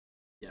noise.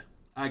 Yeah,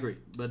 I agree.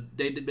 But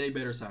they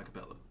better sign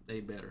Capella. They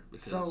better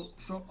because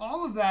So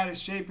all of that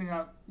is shaping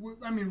up.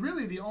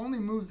 Really, the only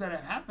moves that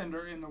have happened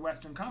are in the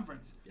Western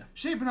Conference. Yeah.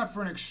 Shaping up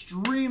for an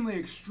extremely,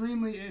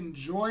 extremely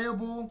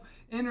enjoyable,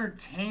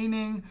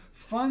 entertaining,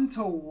 fun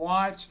to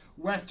watch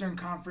Western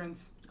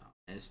Conference.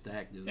 it's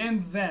stacked, dude.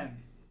 And then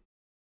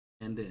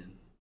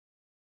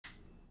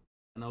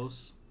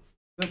Thanos.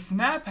 the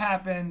snap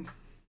happened.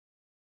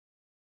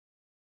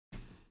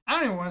 I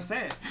don't even want to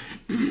say it.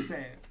 You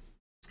say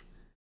it.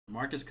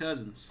 Marcus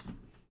Cousins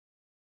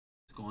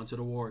is going to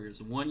the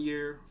Warriors. 1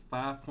 year,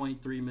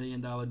 $5.3 million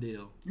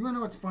deal. You want to know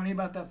what's funny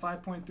about that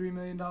 $5.3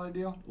 million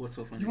deal? What's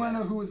so funny? You want to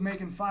know who was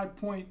making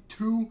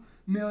 $5.2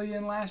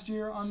 million last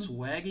year on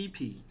Swaggy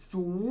P.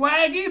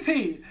 Swaggy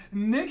P.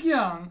 Nick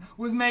Young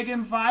was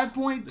making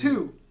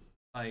 5.2.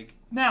 Like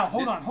Now,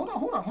 hold on.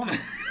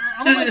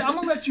 I'm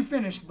gonna let you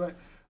finish, but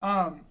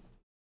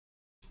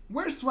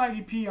where's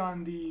Swaggy P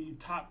on the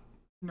top,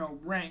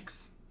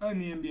 ranks in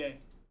the NBA?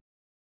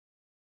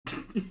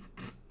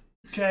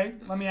 Okay,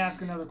 let me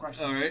ask another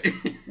question. all right.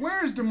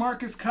 Where's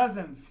DeMarcus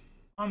Cousins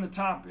on the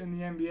top in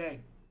the NBA?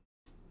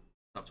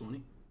 Top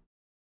 20.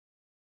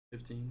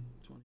 15,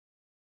 20.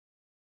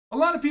 A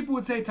lot of people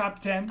would say top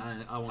 10.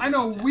 I I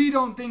know top 10. we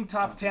don't think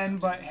top 10,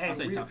 but hey, I'll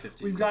say top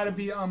 15. we've got to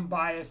be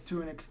unbiased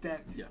to an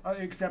extent, Yeah.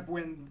 Except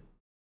when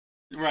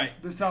Right.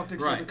 the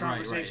Celtics are the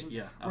conversation. Right.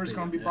 Yeah, we're just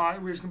gonna be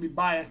we're just gonna be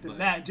biased in But-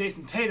 that.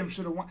 Jason Tatum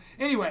should have won.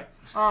 Anyway,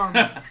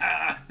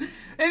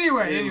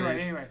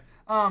 Anyways.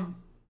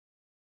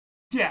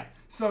 yeah.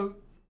 So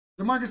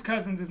DeMarcus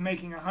Cousins is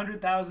making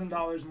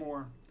 $100,000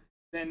 more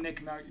than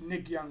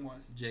Nick Young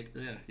was. Jake,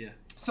 yeah.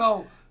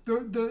 So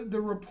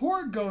the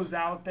report goes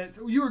out that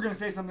you were going to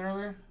say something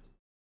earlier.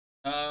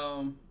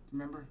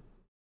 Remember?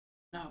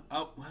 No,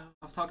 I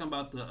was talking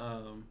about the.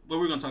 Well, we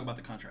were going to talk about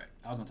the contract.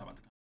 I was going to talk about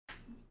the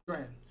contract. Go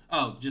ahead.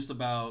 Oh, just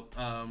about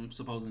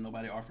supposing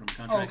nobody offered him a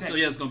contract. Okay. So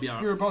yeah, it's going to be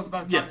We were both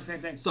about to talk the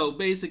same thing. So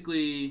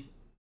basically,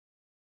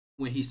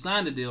 when he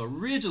signed the deal,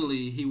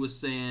 originally he was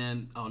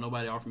saying, "Oh,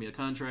 nobody offered me a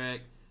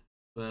contract,"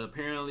 but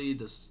apparently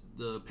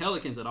the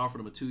Pelicans had offered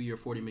him a 2-year,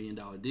 $40 million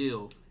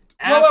deal.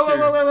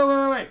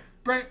 Wait.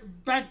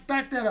 Back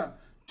that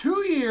up.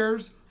 2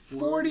 years,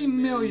 $40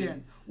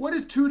 million. What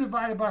is 2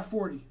 divided by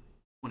 40?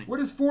 20. What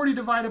is 40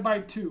 divided by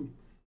 2?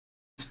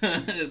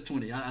 It's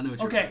 20. I know what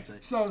you're trying to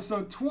say.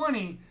 So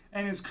 20,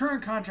 and his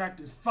current contract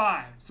is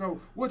 5.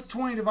 So what's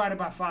 20 divided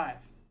by 5?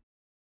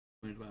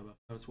 20 divided by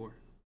 5 is 4.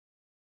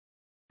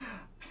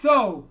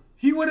 So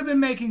he would have been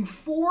making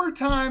 4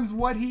 times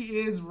what he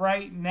is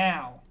right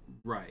now.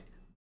 Right.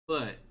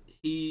 But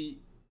he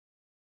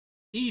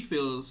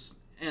feels,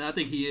 and I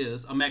think he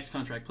is, a max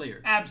contract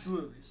player.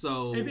 Absolutely.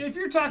 So if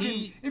you're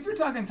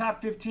talking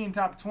top 15,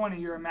 top 20,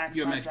 you're a max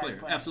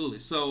player. Absolutely.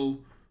 So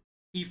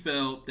he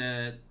felt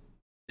that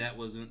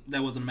wasn't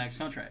a max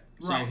contract.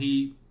 Right.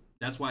 So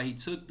that's why he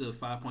took the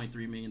 $5.3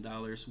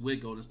 million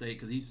with Golden State,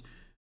 because he's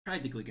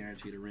practically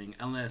guaranteed a ring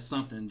unless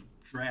something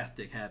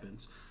drastic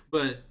happens.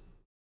 But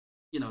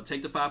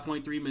take the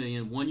 $5.3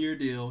 million, 1-year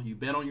deal. You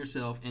bet on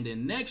yourself, and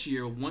then next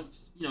year,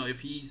 once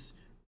if he's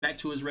back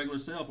to his regular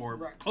self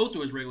or close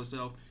to his regular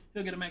self,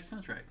 he'll get a max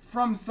contract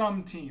from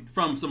some team.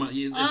 From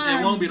somebody. It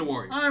won't be the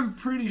Warriors. I'm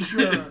pretty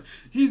sure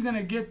he's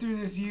gonna get through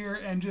this year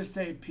and just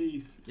say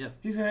peace. Yeah.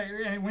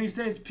 And when he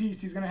says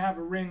peace, he's gonna have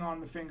a ring on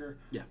the finger.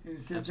 Yeah. He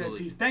says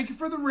peace. Thank you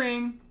for the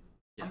ring.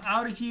 Yeah. I'm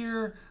out of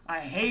here. I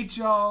hate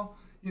y'all.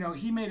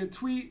 He made a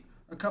tweet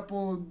a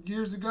couple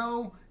years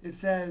ago. It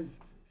says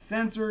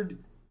censored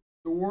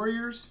the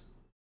Warriors.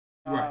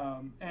 Right.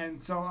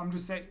 And so I'm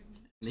just saying,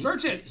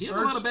 search it. He has a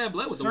lot of bad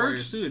blood with the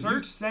Warriors,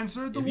 too.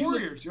 Censored the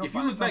Warriors. If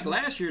you look back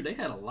last year, they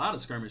had a lot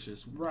of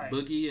skirmishes. Right.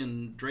 Boogie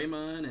and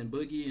Draymond and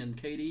Boogie and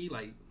KD.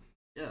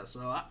 It's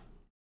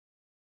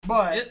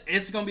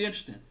going to be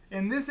interesting.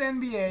 In this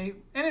NBA,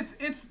 and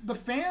it's the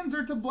fans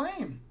are to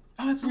blame.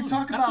 Oh, absolutely. We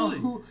talk about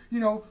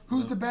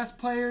who's the best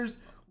players.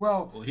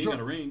 Well, he got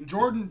a ring.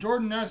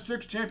 Jordan has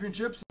 6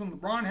 championships and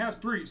LeBron has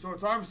 3, so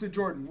it's obviously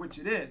Jordan, which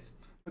it is.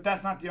 But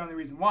that's not the only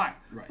reason why.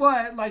 Right.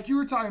 But like you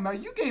were talking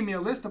about, you gave me a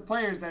list of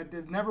players that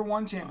have never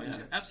won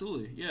championships. Oh, yeah,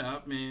 absolutely. Yeah,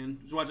 man.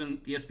 I was watching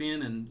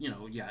ESPN, and you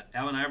got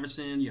Allen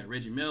Iverson, you got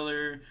Reggie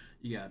Miller,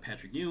 you got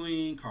Patrick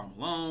Ewing, Karl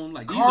Malone.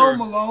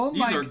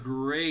 These are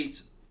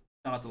great.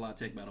 Shout out to La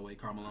Tech, by the way,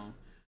 Karl Malone.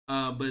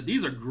 But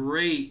these are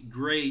great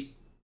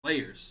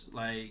players.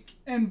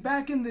 And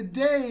back in the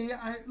day,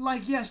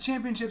 yes,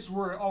 championships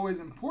were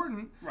always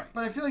important. Right.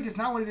 But I feel like it's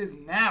not what it is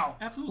now.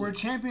 Absolutely. Where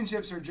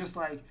championships are just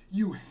like,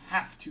 you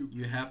have to.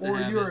 You have to or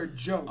have you're it. a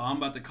joke. I'm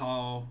about to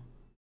call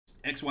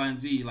X, Y, and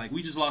Z.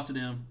 We just lost to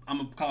them. I'm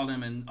going to call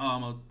them, and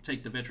I'm going to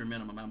take the veteran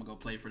minimum. I'm going to go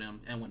play for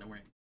them and win the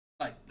ring.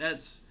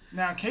 That's...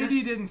 Now,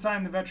 KD didn't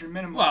sign the veteran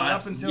minimum. Well,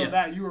 up until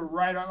that, you were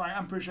right on.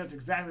 I'm pretty sure that's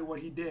exactly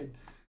what he did.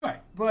 Right.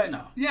 But,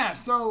 no. Yeah,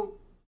 so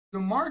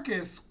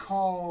DeMarcus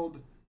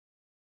called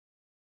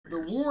the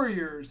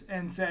Warriors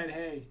and said,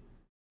 hey,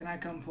 can I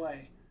come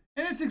play?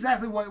 And it's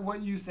exactly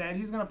what you said.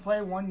 He's going to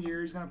play 1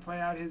 year. He's going to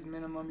play out his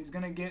minimum. He's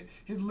going to get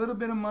his little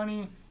bit of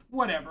money,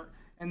 whatever.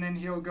 And then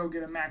he'll go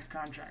get a max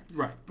contract.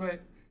 Right.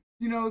 But,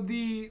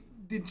 the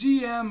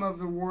GM of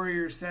the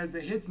Warriors says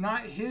that it's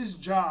not his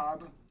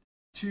job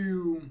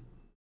to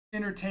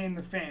entertain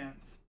the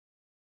fans.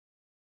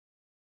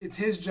 It's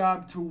his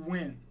job to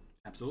win.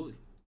 Absolutely.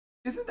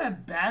 Isn't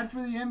that bad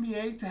for the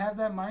NBA to have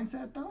that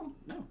mindset, though?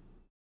 No.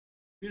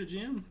 You're the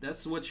GM.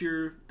 That's what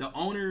the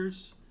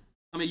owners.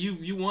 I mean,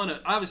 you want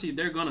to. Obviously,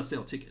 they're gonna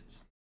sell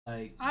tickets.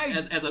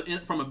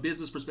 From a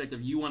business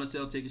perspective, you want to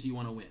sell tickets. You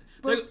want to win.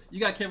 But you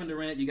got Kevin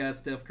Durant. You got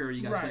Steph Curry.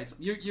 You got Clay.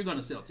 You're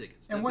gonna sell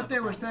tickets. And what they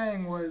were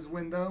saying was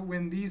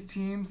when these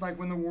teams, like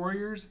when the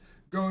Warriors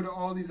go to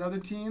all these other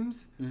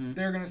teams,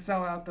 they're gonna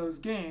sell out those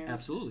games.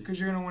 Absolutely. Because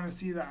you're gonna want to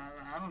see that.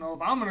 I don't know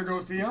if I'm gonna go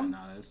see them. No,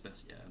 that's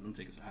them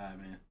tickets are high,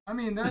 man. I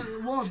mean,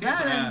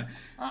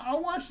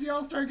 I'll watch the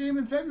All-Star game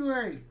in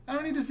February. I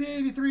don't need to see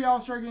 83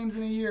 All-Star games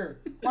in a year.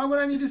 Why would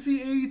I need to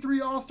see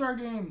 83 All-Star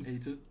games?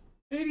 82.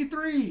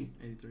 83.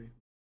 83.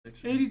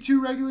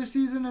 82 regular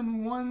season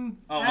and 1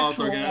 actual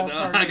All-Star game.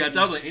 I got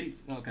you. I was like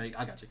 82. Okay,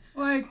 I got you.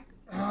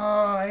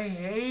 I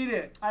hate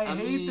it. I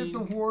hate that the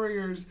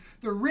Warriors,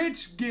 the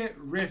rich get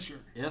richer.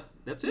 Yeah,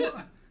 that's it.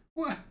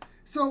 What?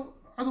 So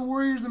are the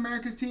Warriors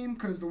America's team?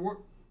 Because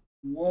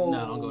Whoa.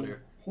 No, don't go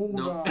there.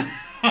 Hold on.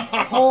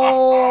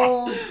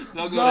 Hold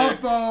don't go there.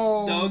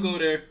 phone. Don't go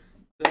there.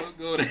 Don't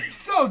go there.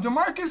 So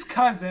DeMarcus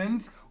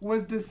Cousins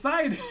was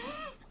deciding.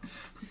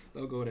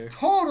 Don't go there.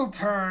 Total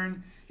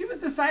turn. He was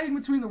deciding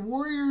between the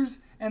Warriors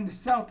and the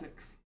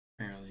Celtics.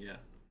 Apparently, yeah.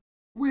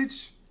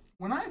 Which,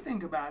 when I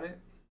think about it,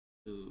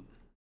 dude,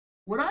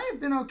 would I have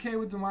been okay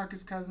with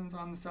DeMarcus Cousins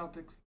on the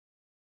Celtics?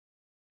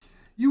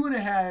 You would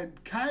have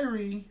had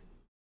Kyrie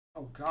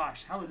Oh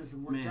gosh, how would this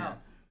have worked Man.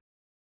 out?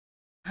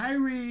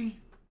 Kyrie,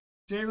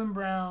 Jaylen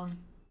Brown,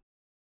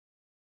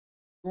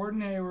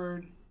 Gordon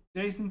Hayward,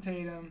 Jason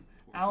Tatum,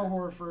 Al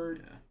Horford,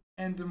 Yeah.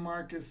 and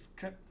DeMarcus.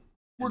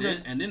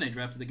 And then they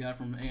drafted the guy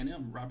from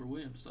A&M, Robert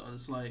Williams. So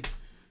it's like,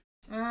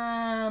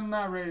 I'm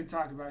not ready to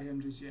talk about him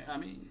just yet. I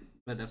mean,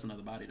 but that's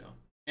another body though.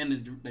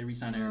 And they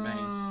re-signed Aaron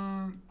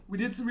Baines. We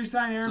did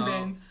re-sign Aaron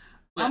Baines.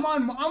 but- I'm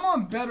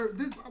on better.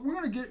 We're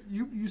gonna get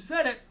you. You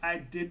said it. I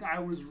did. I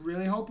was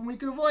really hoping we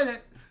could avoid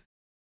it.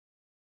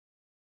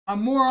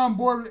 I'm more on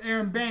board with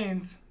Aaron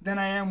Baines than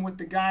I am with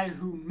the guy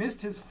who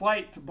missed his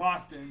flight to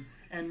Boston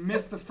and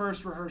missed the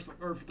first rehearsal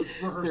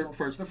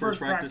the first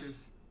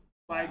practice.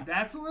 Like, Wow.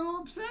 that's a little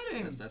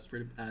upsetting. That's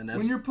pretty. And that's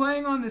When you're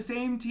playing on the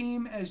same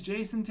team as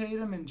Jason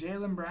Tatum and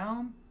Jaylen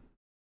Brown,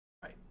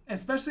 right.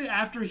 especially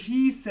after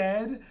he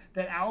said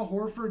that Al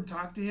Horford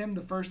talked to him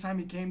the first time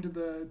he came to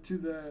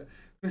the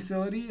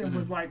facility and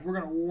was like, "We're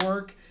gonna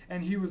work,"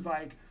 and he was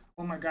like,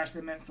 "Oh my gosh,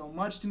 that meant so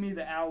much to me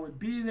that Al would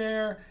be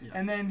there." Yeah.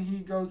 And then he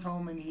goes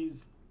home and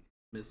he's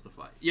Missed the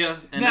flight. Yeah.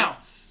 And now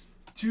that's,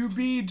 to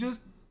be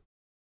just.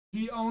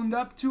 He owned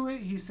up to it.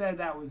 He said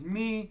that was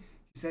me.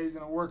 He said he's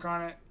gonna work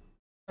on it.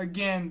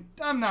 Again,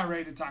 I'm not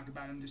ready to talk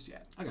about him just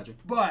yet. I got you.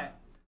 But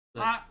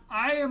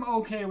I am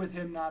okay with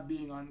him not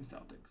being on the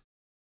Celtics.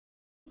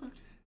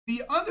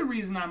 The other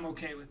reason I'm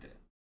okay with it,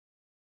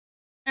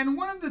 and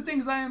one of the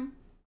things I am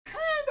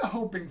kind of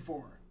hoping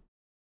for,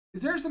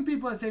 is there are some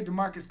people that say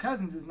DeMarcus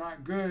Cousins is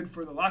not good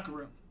for the locker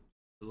room.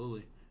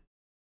 Absolutely.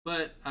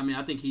 But, I mean,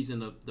 I think he's in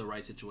the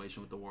right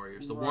situation with the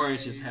Warriors. The Right.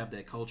 Warriors just have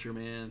that culture,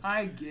 man.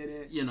 I get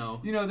it. You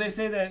know. They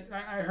say that,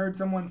 I heard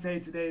someone say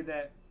today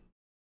that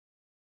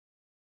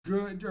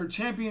good or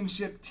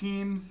championship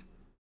teams,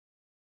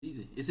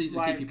 Easy. It's easy to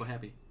Like, keep people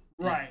happy.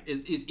 right.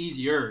 It's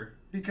easier.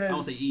 because I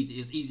won't say easy.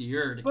 It's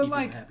easier to but keep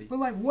like people happy. but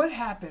like what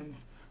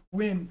happens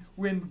when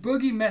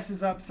Boogie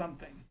messes up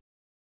something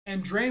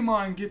and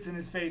Draymond gets in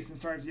his face and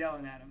starts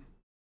yelling at him?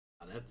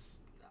 That's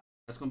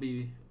gonna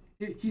be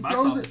He Box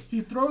throws office.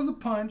 he throws a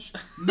punch,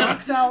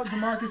 knocks out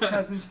DeMarcus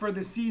Cousins for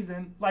the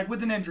season, like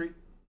with an injury,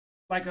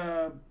 like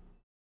a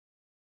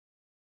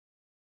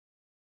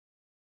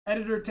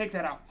editor, take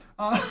that out.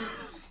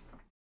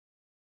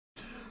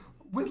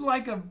 With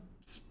like a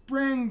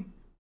sprained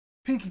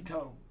pinky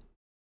toe,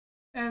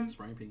 and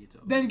spraying pinky toe.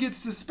 then gets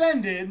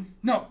suspended.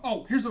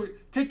 No, here's what.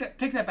 Take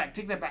that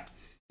back.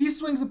 He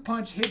swings a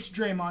punch, hits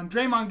Draymond.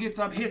 Draymond gets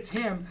up, hits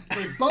him.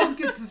 They both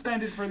get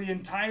suspended for the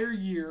entire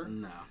year.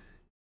 No.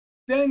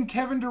 Then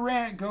Kevin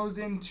Durant goes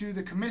into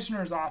the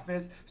commissioner's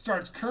office,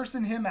 starts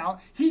cursing him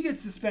out. He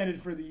gets suspended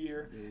for the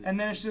year, and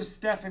then it's just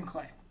Steph and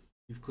Clay.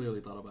 You've clearly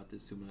thought about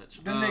this too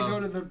much. Then they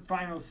go to the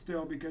finals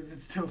still because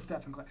it's still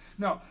Steph and Clay.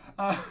 No,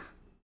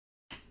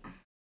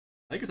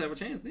 Lakers have a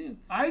chance then.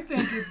 I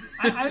think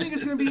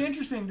it's going to be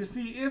interesting to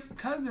see if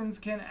Cousins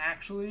can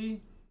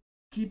actually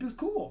keep his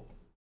cool.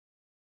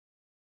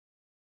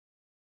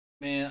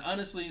 Man,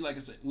 honestly, like I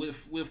said,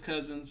 with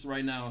Cousins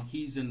right now,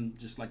 he's in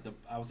just like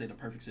I would say the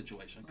perfect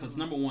situation. Because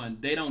number one,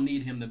 they don't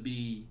need him to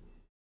be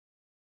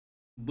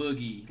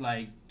Boogie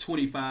like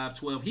 25,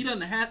 12. He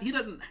doesn't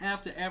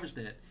have to average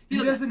that. He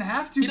doesn't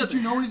have to, but doesn't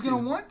you know have he's going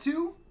to. to want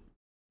to.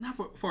 Not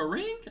for a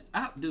ring,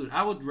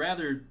 I would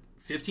rather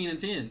 15 and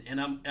 10,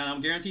 and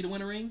I'm guaranteed to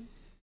win a ring.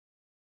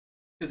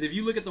 Because if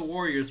you look at the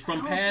Warriors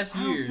from past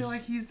years, I don't feel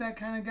like he's that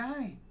kind of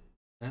guy.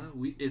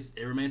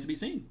 It remains to be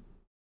seen.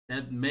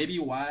 That may be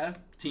why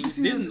Did you teams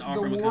see didn't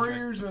offer him the a contract.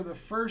 Warriors are the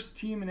first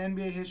team in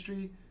NBA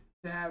history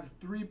to have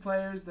 3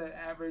 players that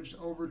averaged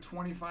over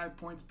 25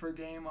 points per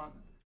game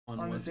on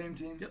one the same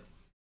team. Yep.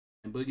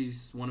 And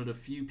Boogie's one of the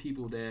few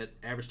people that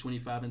averaged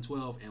 25 and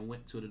 12 and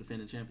went to the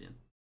defending champion,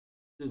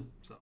 too.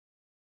 So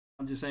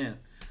I'm just saying.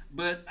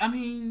 But I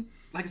mean,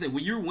 like I said,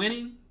 when you're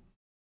winning,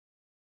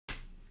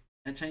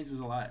 that changes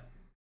a lot.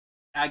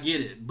 I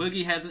get it.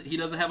 Boogie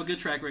doesn't have a good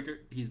track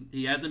record.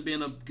 He hasn't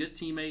been a good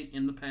teammate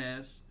in the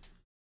past.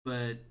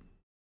 But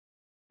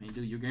I mean,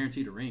 dude, you're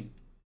guaranteed a ring.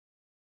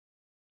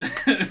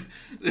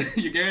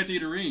 You're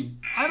guaranteed a ring.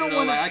 I don't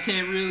want I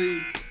can't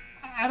really.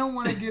 I don't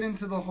want to get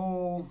into the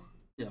whole,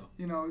 Yeah.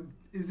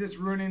 Is this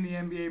ruining the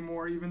NBA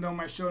more? Even though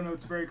my show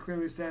notes very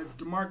clearly says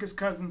DeMarcus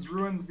Cousins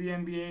ruins the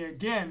NBA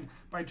again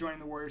by joining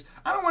the Warriors.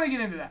 I don't want to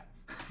get into that.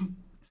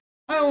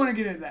 I don't want to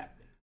get into that.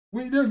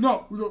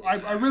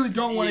 I really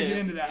don't want to get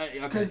into that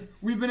because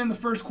we've been in the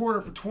first quarter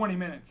for 20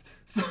 minutes.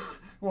 So,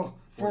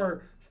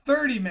 for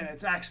 30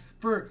 minutes actually,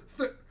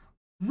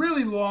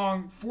 really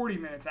long 40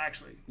 minutes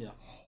actually. Yeah.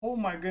 Oh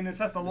my goodness,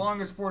 that's the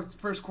longest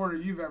first quarter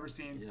you've ever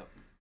seen. Yep.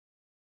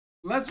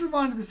 Let's move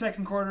on to the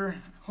second quarter.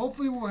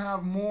 Hopefully we'll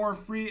have more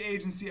free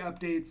agency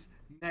updates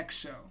next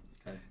show.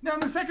 Okay. Now in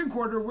the second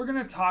quarter, we're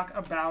going to talk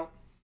about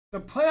the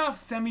playoff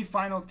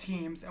semifinal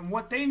teams and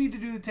what they need to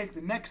do to take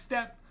the next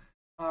step,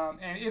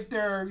 and if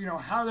they're,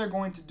 how they're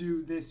going to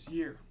do this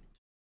year.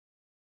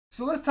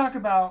 So let's talk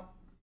about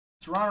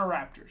Toronto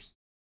Raptors.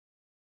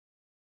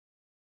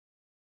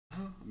 I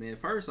mean, at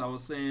first I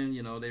was saying,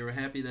 they were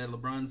happy that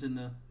LeBron's in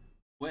the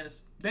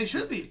West. They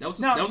should be. That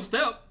was a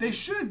step. They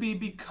should be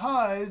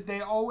because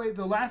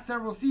the last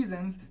several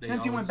seasons,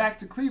 since he went back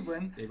to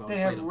Cleveland, they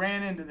have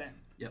ran into them.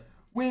 Yep.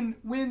 When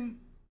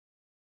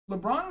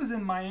LeBron was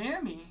in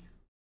Miami,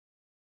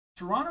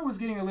 Toronto was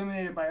getting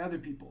eliminated by other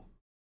people,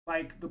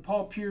 like the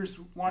Paul Pierce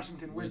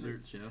Washington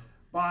Wizards,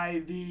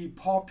 by the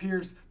Paul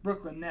Pierce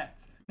Brooklyn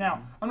Nets.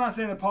 Now, I'm not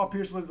saying that Paul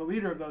Pierce was the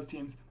leader of those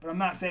teams, but I'm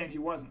not saying he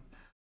wasn't.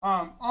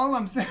 All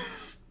I'm saying,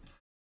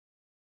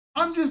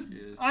 I'm just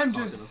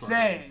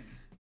saying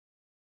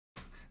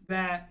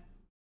that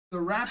the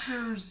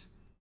Raptors,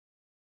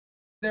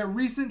 their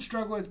recent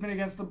struggle has been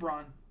against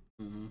LeBron.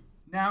 Mm-hmm.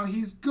 Now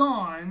he's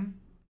gone.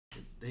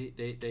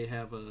 They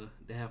have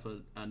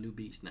a new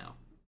beast now.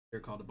 They're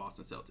called the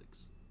Boston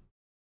Celtics.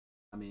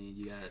 I mean,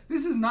 you got.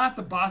 This is not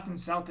the Boston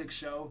Celtics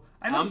show.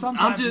 I know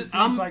sometimes it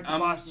seems like the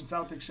Boston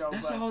Celtics show.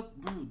 That's all,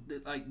 bro.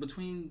 Like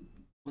between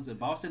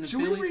Boston and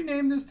Philly? Should we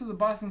rename this to the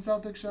Boston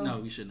Celtics show? No,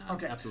 we should not.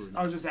 Okay, absolutely not.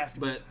 I was just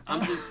asking. But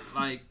I'm just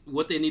like,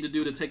 what they need to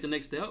do to take the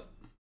next step.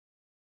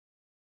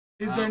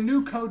 Is their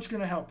new coach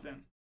going to help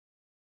them?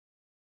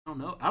 I don't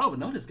know. I don't even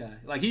know this guy.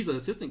 Like, he's an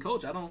assistant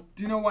coach. I don't.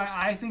 Do you know why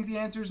I think the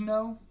answer is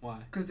no? Why?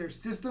 Because their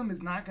system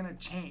is not going to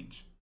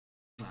change.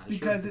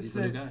 Because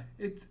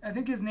I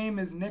think his name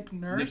is Nick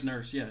Nurse. Nick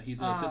Nurse, yeah,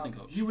 he's an assistant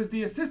coach. He was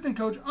the assistant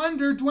coach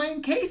under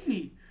Dwayne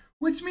Casey,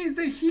 which means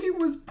that he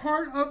was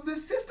part of the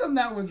system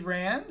that was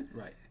ran.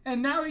 Right.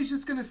 And now he's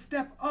just going to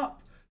step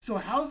up. So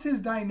how's his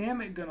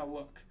dynamic going to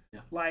look?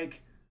 Yeah.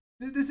 Like,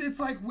 it's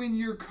like when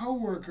your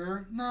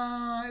coworker,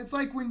 it's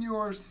like when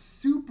your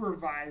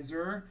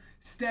supervisor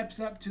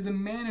steps up to the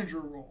manager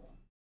role.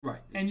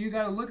 Right. And you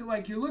got to look at,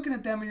 like, you're looking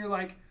at them and you're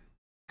like,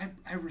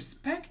 I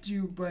respect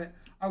you, but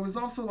I was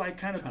also like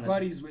kind of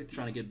buddies with you.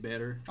 Trying to get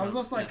better. I was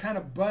also like kind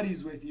of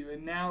buddies with you,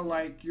 and now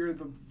like you're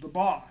the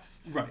boss.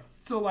 Right.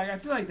 So like I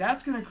feel like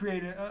that's going to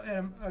create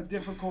a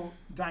difficult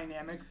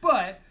dynamic,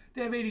 but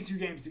they have 82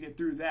 games to get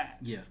through that.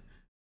 Yeah.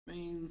 I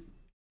mean,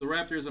 the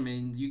Raptors. I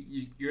mean,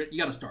 you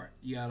got to start.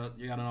 You got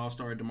an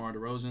all-star DeMar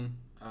DeRozan.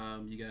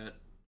 You got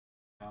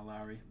Kyle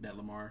Lowry that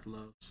Lamar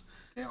loves.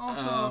 And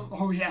also,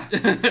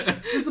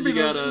 this will be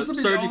the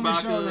only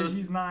show that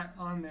he's not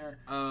on there.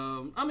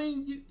 I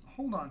mean,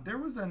 hold on. There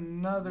was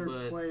another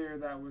player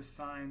that was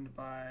signed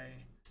by,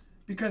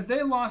 because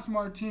they lost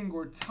Martin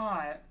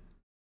Gortat.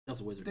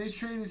 That's a Wizards. They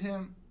traded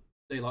him.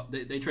 They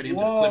traded him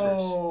to the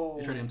Clippers.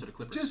 They traded him to the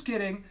Clippers. Just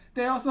kidding.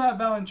 They also have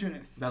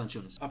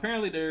Valanciunas.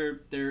 Apparently,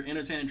 they're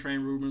entertaining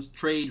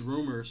trade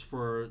rumors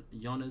for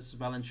Jonas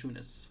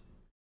Valanciunas.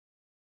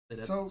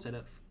 Say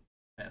that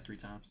past 3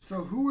 times. So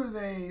who are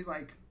they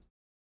like?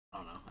 I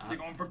don't know. Are they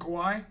going for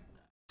Kawhi?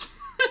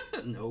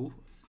 No.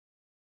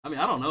 I mean,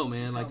 I don't know,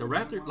 man. Like the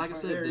Raptors, like I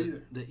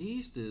said, the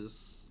East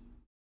is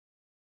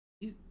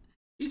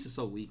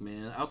so weak,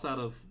 man. Outside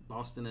of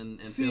Boston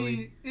and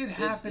Philly, it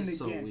happened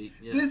it's again. So weak.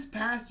 Yeah. This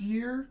past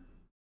year,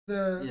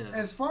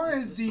 as far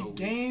as the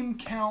game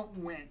count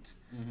went,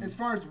 as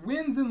far as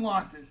wins and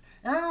losses,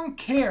 and I don't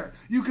care.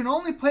 You can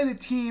only play the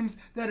teams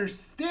that are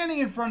standing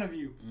in front of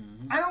you.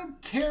 I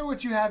don't care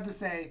what you have to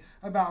say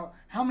about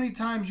how many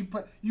times you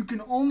play. You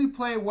can only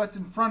play what's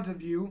in front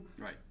of you.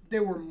 Right. They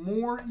were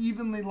more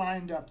evenly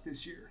lined up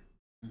this year.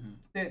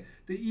 The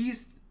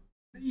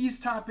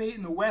East top 8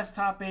 and the West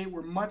top 8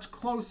 were much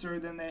closer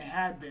than they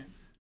had been.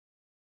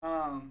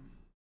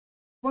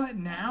 But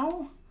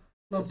now,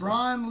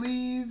 LeBron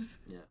leaves.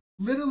 Yeah.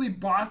 Literally,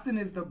 Boston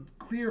is the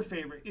clear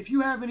favorite. If you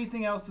have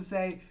anything else to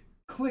say,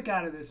 click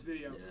out of this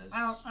video.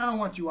 Yes. I don't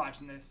want you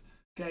watching this.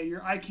 Okay,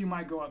 your IQ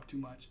might go up too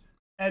much.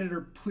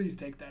 Editor, please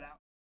take that out.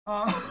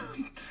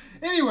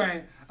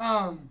 Anyway,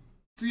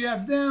 so you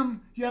have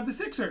them. You have the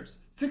Sixers.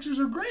 Sixers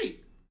are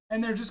great,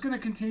 and they're just going to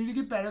continue to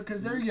get better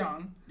because they're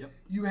young. Yep.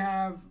 You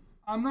have.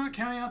 I'm not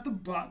counting out the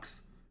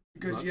Bucks.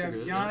 Because you have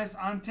Giannis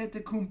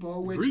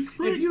Antetokounmpo, which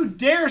if you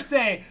dare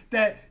say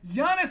that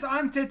Giannis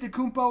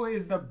Antetokounmpo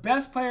is the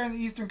best player in the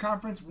Eastern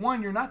Conference,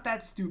 1, you're not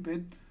that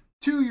stupid.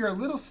 2, you're a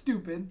little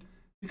stupid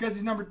because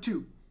he's number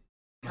 2.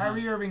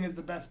 Kyrie Irving is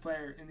the best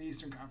player in the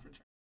Eastern Conference.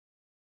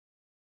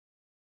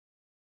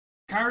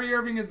 Kyrie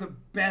Irving is the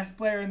best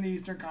player in the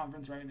Eastern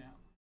Conference right now.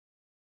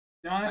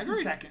 Giannis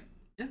is second.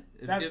 Yeah.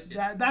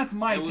 That's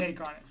my take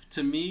on it.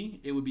 To me,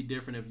 it would be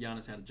different if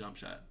Giannis had a jump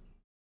shot.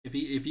 If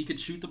he could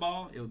shoot the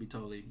ball, it would be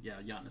totally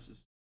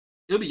Giannis's.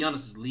 It would be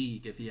Giannis's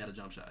league if he had a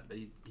jump shot, but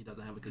he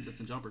doesn't have a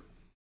consistent jumper.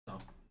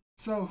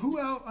 So who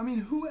else? I mean,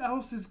 who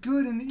else is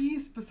good in the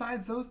East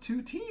besides those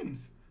 2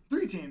 teams?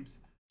 3 teams.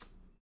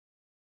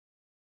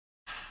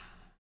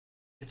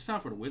 It's time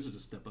for the Wizards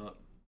to step up.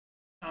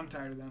 I'm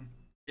tired of them.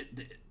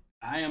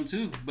 I am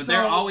too, but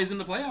they're always in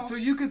the playoffs. So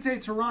you could say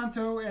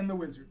Toronto and the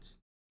Wizards.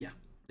 Yeah,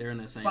 they're in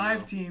that same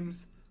 5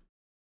 teams.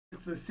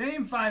 It's the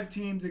same 5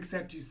 teams,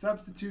 except you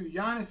substitute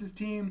Giannis's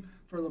team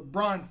for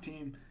LeBron's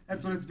team.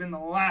 That's what it's been the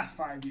last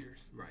 5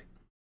 years. Right.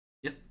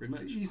 Yep, pretty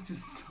much. The East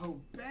is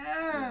so bad.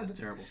 Yeah, it's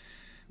terrible.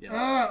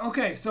 Yeah.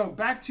 Okay, so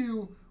back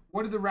to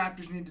what do the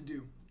Raptors need to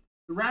do?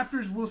 The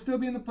Raptors will still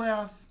be in the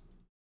playoffs.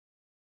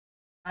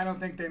 I don't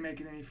think they make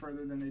it any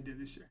further than they did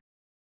this year.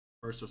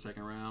 First or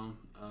second round.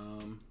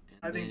 And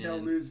I think they'll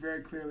lose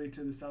very clearly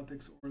to the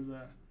Celtics or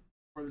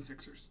the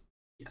Sixers.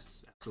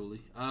 Yes,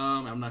 absolutely.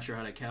 I'm not sure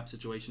how that cap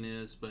situation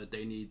is, but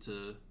they need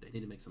to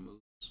make some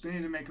moves. They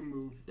need to make a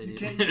move. You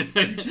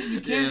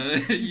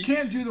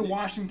can't do the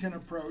Washington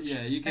approach.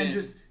 Yeah, you can't. And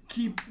just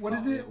keep what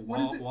is it?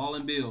 Wall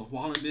and Bill,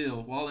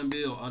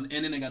 and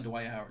then they got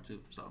Dwight Howard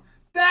too. So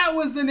that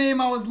was the name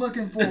I was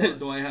looking for.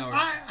 Dwight Howard.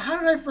 How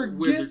did I forget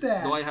Wizards.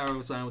 that? Dwight Howard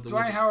was signed with the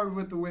Dwight Wizards. Howard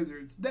with the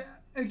Wizards.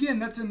 Again,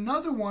 that's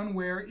another one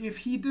where if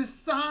he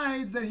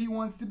decides that he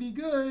wants to be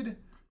good,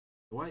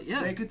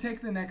 they could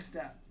take the next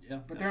step. Yeah,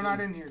 but they're not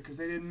in here because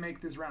they didn't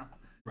make this round.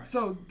 Right.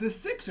 So the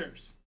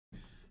Sixers.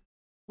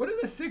 What do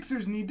the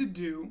Sixers need to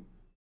do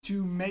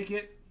to make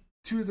it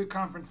to the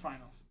conference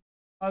finals?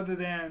 Other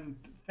than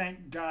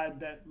thank God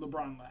that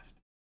LeBron left.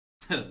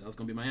 That was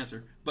gonna be my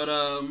answer. But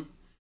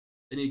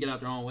they need to get out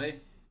their own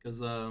way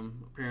because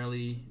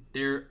apparently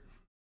they're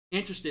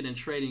interested in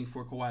trading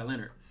for Kawhi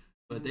Leonard,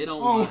 but they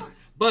don't.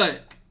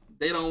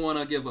 They don't want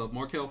to give up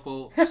Markelle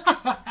Fultz,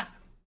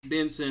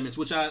 Ben Simmons,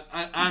 which I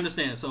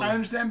understand. So I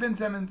understand Ben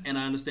Simmons, and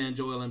I understand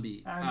Joel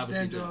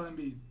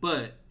Embiid.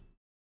 But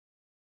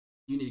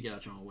you need to get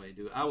out your own way,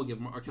 dude. I will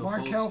give Markelle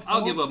Fultz.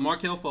 I'll give up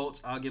Markelle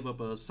Fultz. I'll give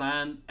up a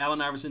signed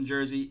Allen Iverson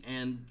jersey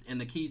and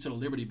the key to the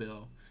Liberty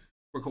Bell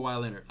for Kawhi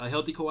Leonard, a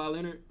healthy Kawhi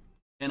Leonard.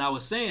 And I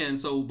was saying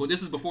but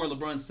this is before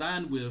LeBron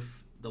signed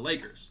with the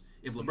Lakers.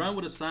 If LeBron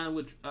would have signed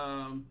with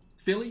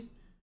Philly,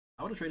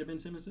 I would have traded Ben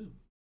Simmons too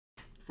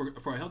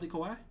for a healthy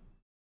Kawhi.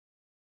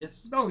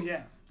 Yes. Oh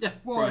yeah. Yeah.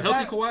 Well, for a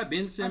healthy Kawhi,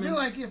 Ben Simmons. I feel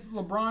like if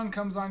LeBron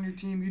comes on your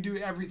team, you do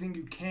everything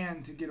you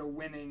can to get a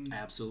winning.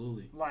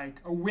 Absolutely. Like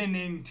a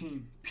winning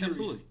team. Period.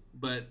 Absolutely.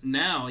 But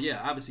now,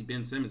 obviously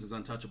Ben Simmons is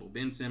untouchable.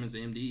 Ben Simmons,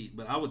 MD.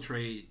 But I would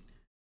trade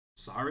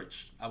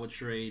Saric. I would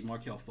trade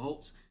Markelle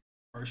Fultz.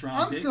 First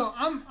round pick.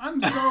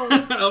 I'm so.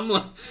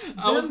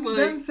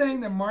 Them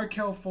saying that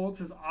Markelle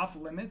Fultz is off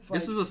limits.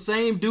 This is the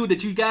same dude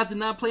that you guys did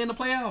not play in the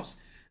playoffs.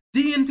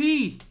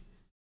 DNP.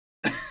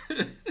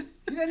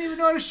 He doesn't even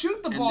know how to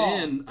shoot the ball.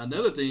 And then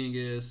another thing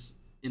is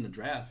in the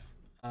draft,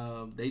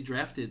 they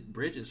drafted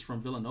Bridges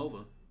from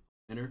Villanova.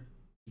 He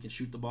can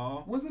shoot the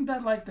ball. Wasn't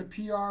that like the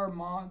PR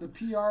mom? The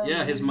PR.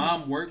 Yeah, his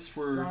mom works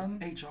for son?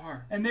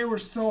 HR. And they were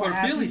so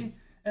happy. Philly.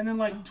 And then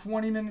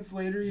 20 minutes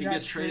later, he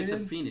gets traded to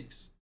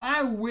Phoenix.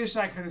 I wish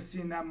I could have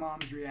seen that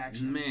mom's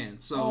reaction. Man,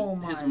 so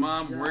his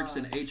mom works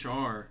in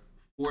HR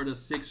for the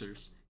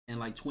Sixers,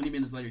 and 20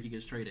 minutes later he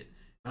gets traded.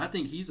 But I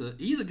think he's a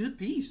good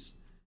piece.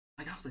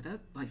 I was like that.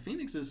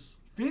 Phoenix is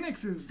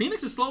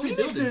slowly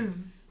building.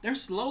 They're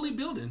slowly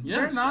building. Yes,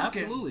 they're not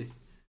absolutely.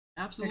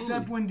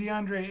 Except when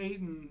DeAndre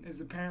Ayton is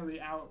apparently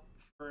out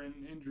for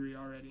an injury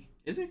already.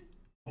 Is he?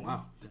 Oh,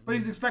 wow. But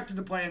he's expected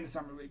to play in the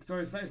summer league, so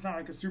it's not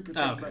like a super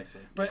thing. Okay,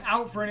 but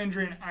out for an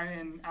injury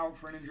and out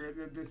for an injury,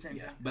 the same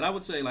thing. But I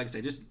would say,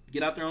 just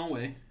get out their own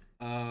way.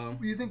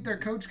 You think their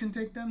coach can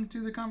take them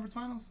to the conference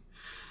finals?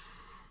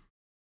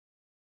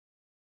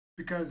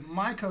 Because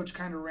my coach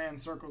kind of ran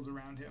circles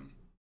around him.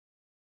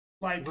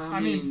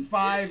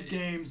 5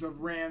 games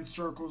of ran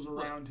circles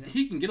around him.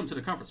 He can get them to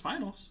the conference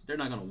finals. They're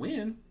not going to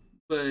win.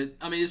 But,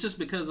 it's just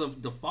because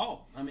of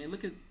default.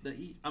 Look at the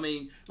East.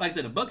 Like I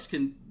said, the Bucks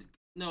can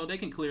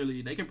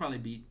probably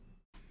beat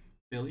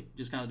Philly.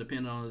 Just kind of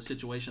depending on the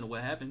situation of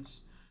what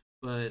happens.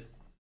 But,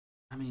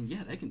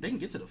 they can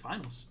get to the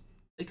finals.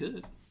 They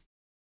could.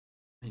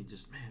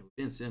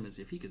 Ben Simmons,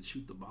 if he could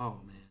shoot the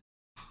ball,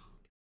 man.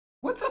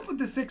 What's up with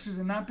the Sixers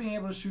and not being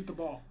able to shoot the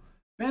ball?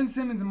 Ben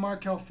Simmons and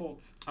Markelle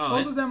Fultz.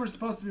 Both of them are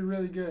supposed to be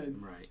really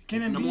good. Right.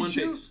 Can Embiid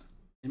shoot?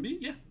 Embiid,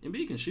 yeah.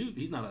 Embiid can shoot.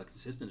 He's not a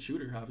consistent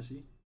shooter,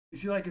 obviously.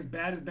 Is he as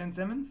bad as Ben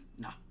Simmons?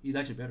 No, he's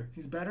actually better.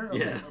 He's better? Okay,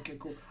 yeah. Okay,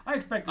 cool. I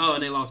expect.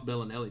 And they lost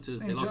Bellinelli, too.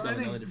 They lost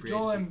Bellinelli to free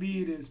Joel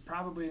agency. Embiid is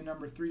probably a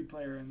number 3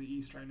 player in the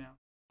East right now.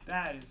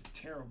 That is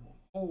terrible.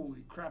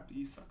 Holy crap,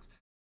 the East sucks.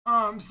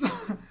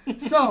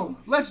 So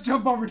let's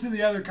jump over to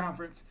the other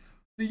conference.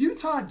 The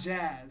Utah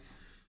Jazz.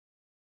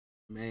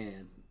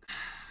 Man.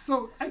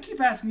 So I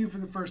keep asking you for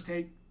the first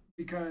take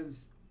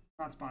because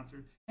not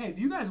sponsored. Hey, if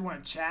you guys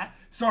want to chat,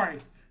 sorry,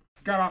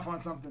 got off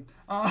on something.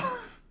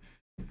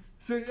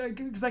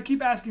 Because I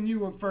keep asking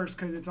you up first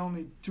because it's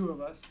only 2 of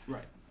us.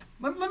 Right.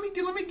 Let me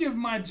give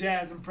my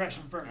Jazz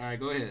impression first. All right,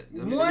 go ahead.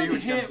 One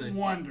hit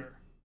wonder.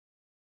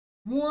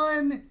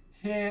 One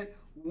hit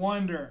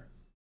wonder.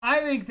 I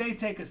think they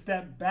take a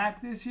step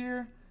back this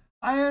year.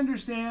 I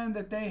understand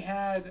that they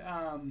had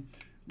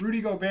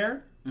Rudy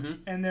Gobert.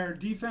 Mm-hmm. And their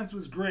defense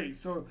was great.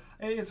 So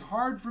it's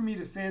hard for me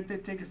to say that they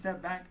take a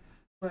step back.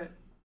 But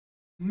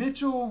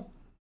Mitchell,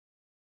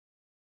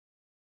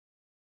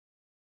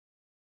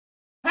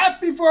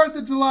 happy 4th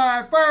of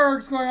July.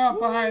 Fireworks going off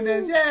behind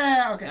us.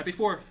 Yeah. Okay. Happy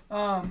 4th.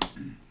 I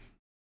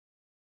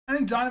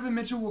think Donovan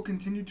Mitchell will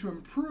continue to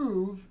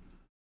improve.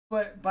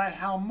 But by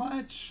how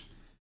much?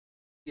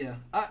 Yeah.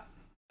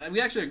 We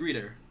actually agree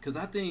there. Because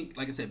I think,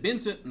 like I said,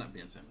 not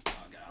Ben Simmons.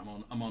 Oh,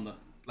 God. I'm on the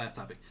last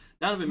topic.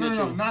 Donovan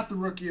Mitchell. No, not the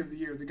Rookie of the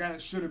Year. The guy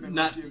that should have been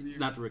Rookie of the Year.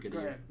 Not the Rookie of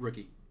the Year.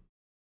 Rookie.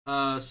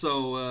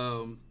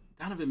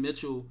 Donovan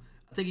Mitchell,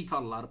 I think he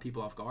caught a lot of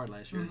people off guard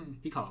last year. Mm-hmm.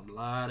 He caught a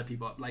lot of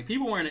people.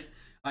 People weren't.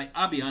 Like,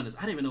 I'll be honest,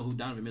 I didn't even know who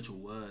Donovan Mitchell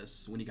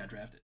was when he got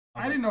drafted.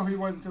 I didn't know who he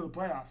was until the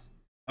playoffs.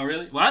 Oh,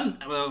 really? Well,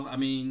 I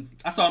mean,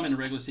 I saw him in the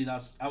regular season.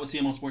 I would see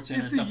him on SportsCenter and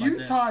It's the stuff like that.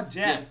 Utah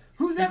Jazz. Yeah.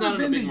 Who's He's ever not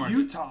in a been big to market.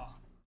 Utah?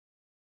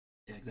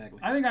 Yeah, exactly.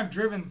 I think I've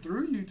driven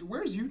through Utah.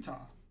 Where's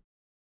Utah?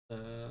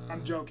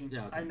 I'm joking.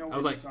 Yeah, okay. I know I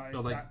where was Utah is. I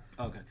was like,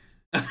 okay.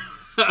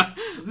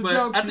 It's a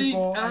joke,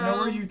 people. I know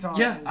where Utah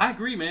yeah, is. I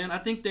agree, man. I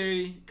think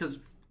because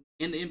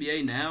in the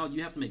NBA now,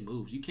 you have to make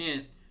moves. You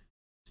can't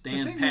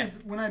stand The thing pat. is,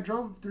 when I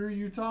drove through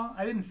Utah,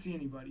 I didn't see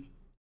anybody.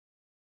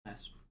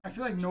 I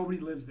feel like nobody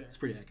lives there. It's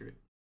pretty accurate.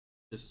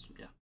 Just,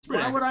 yeah.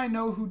 Why would I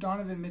know who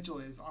Donovan Mitchell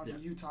is on the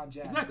Utah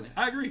Jazz? Exactly.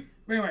 I agree.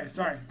 But anyway,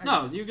 sorry.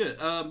 No, you're good.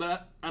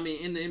 But, I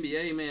mean, in the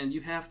NBA, man, you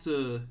have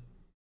to...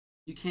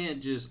 You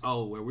can't just,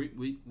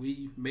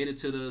 we made it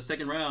to the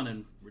second round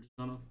and we're just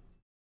going to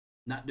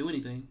not do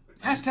anything.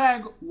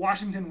 Hashtag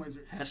Washington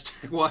Wizards.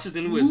 Hashtag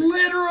Washington Wizards.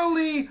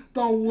 Literally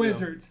the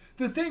Wizards.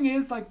 Yeah. The thing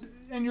is, like,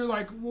 and you're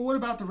like, well, what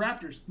about the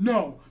Raptors?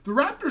 No, the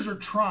Raptors are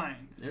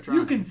trying. They're trying.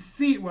 You can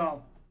see,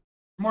 well,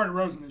 DeMar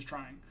DeRozan is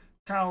trying.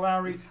 Kyle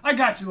Lowry. I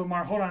got you,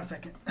 Lamar. Hold on a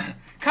second.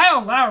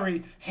 Kyle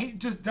Lowry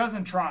just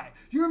doesn't try.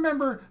 You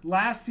remember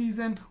last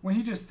season when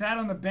he just sat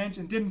on the bench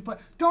and didn't play?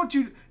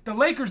 The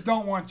Lakers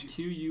don't want you.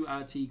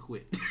 QUIT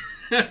quit.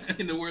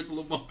 In the words of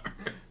Lamar.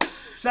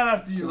 Shout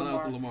out to you, Shout Lamar.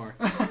 out to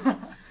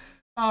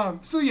Lamar.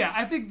 So yeah,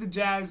 I think the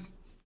Jazz,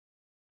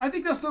 I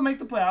think they'll still make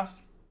the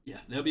playoffs. Yeah,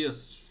 there'll be a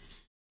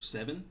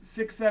 7?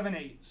 6, 7,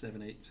 8.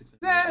 7, 8, 6, 7,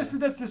 8.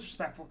 That's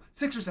disrespectful.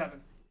 6 or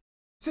 7.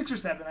 6 or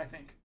 7, I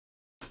think.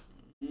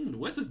 The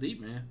West is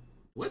deep, man.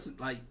 The West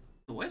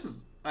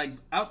is like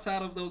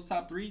outside of those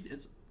top 3.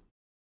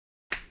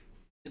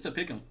 It's a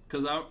pick 'em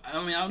because I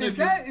don't know. Is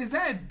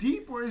that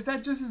deep or is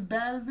that just as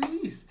bad as the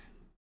East?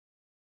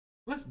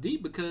 What's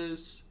deep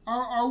because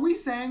are we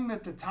saying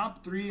that the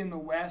top 3 in the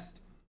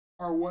West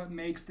are what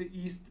makes the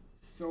East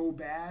so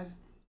bad?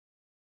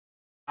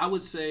 I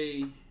would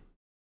say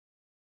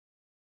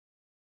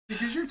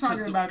because you're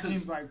talking about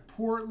teams like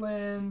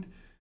Portland,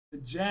 the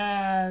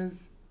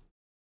Jazz,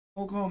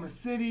 Oklahoma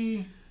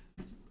City.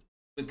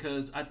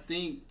 Because I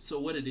think so.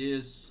 What it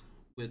is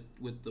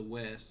with the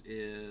West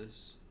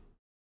is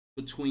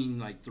between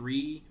like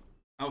 3.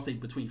 I would say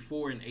between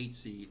 4 and 8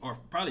 seed, or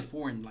probably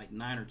 4 and like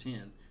 9 or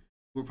 10.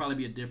 Will probably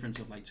be a difference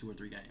of like 2 or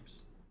 3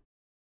 games.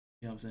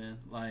 You know what I'm saying?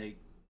 Like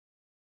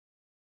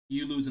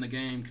you losing a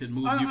game could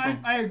move you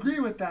from. I agree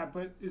with that,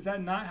 but is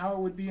that not how it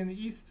would be in the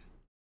East?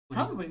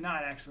 Probably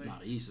not, actually. No,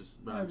 the East is.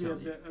 Probably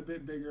a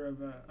bit bigger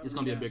of a. It's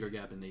gonna be a bigger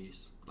gap in the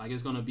East. Like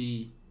it's gonna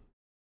be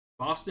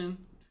Boston,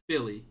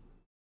 Philly,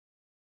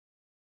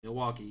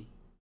 Milwaukee,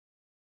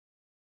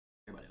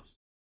 everybody else.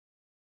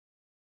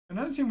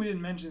 Another team we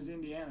didn't mention is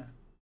Indiana.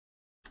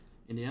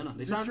 They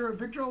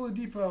Victor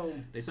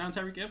Oladipo. They signed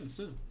Tyreke Evans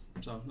too.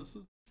 So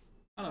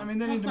they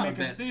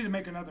need to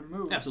make another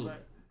move. Absolutely.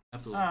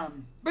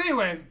 But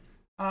anyway,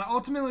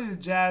 ultimately the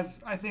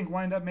Jazz I think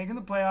wind up making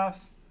the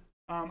playoffs.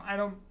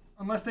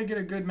 Unless they get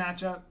a good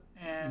matchup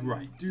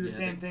and do the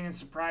same thing and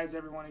surprise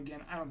everyone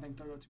again. I don't think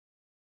they'll go too.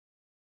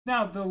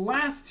 Now the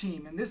last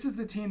team, and this is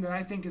the team that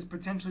I think is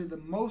potentially the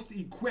most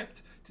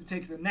equipped to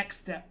take the next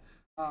step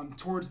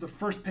towards the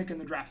first pick in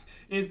the draft,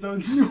 is the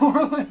New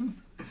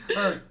Orleans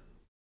Pelicans.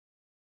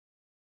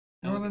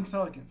 New Orleans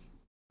Pelicans?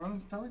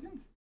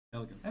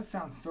 Pelicans. That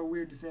sounds so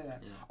weird to say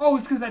that. Yeah. Oh,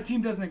 it's because that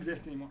team doesn't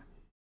exist anymore.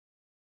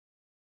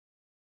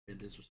 They're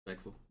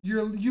disrespectful.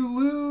 You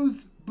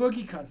lose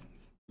Boogie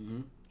Cousins.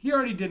 Mm-hmm. He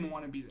already didn't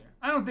want to be there.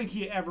 I don't think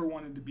he ever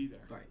wanted to be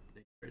there. Right.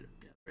 They traded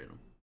him.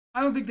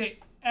 I don't think they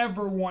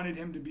ever wanted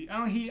him to be. I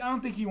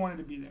don't think he wanted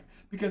to be there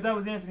because that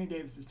was Anthony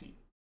Davis's team.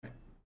 Right.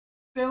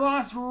 They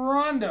lost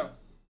Rondo.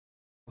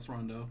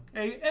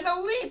 An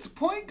elite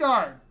point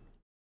guard.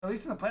 At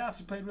least in the playoffs,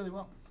 he played really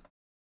well.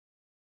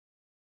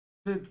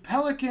 The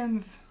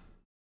Pelicans,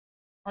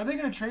 are they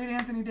going to trade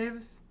Anthony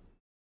Davis?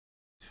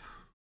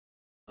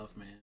 Tough,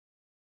 man.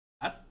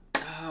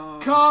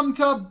 Come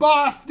to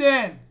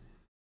Boston.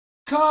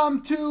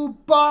 Come to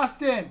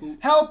Boston.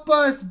 Help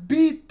us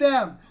beat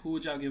them. Who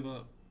would y'all give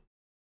up?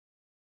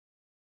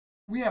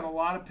 We have a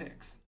lot of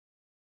picks.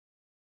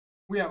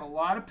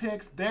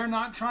 They're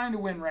not trying to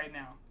win right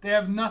now. They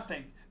have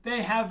nothing.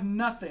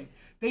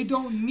 They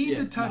don't need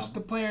to touch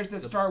the players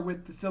that start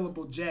with the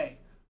syllable J.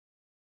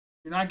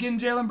 You're not getting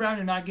Jaylen Brown.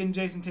 You're not getting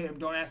Jason Tatum.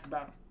 Don't ask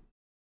about him.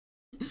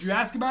 If you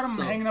ask about him,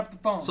 I'm hanging up the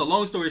phone. So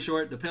long story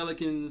short, the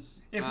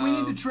Pelicans. If we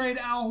need to trade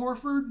Al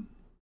Horford,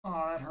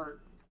 that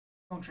hurt.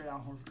 Don't trade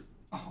Al Horford.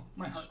 Oh,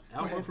 my heart.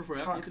 Al Horford for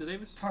Anthony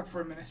Davis? Talk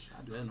for a minute.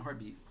 I'd do that in a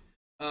heartbeat.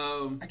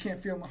 I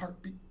can't feel my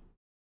heartbeat.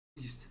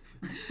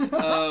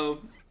 The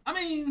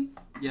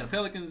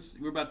Pelicans,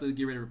 we're about to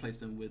get ready to replace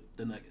them with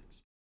the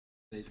Nuggets,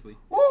 basically.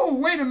 Oh,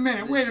 wait a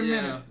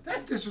minute.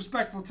 That's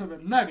disrespectful to the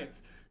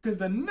Nuggets, because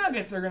the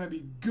Nuggets are going to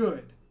be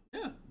good.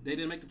 Yeah, they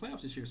didn't make the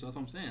playoffs this year, so that's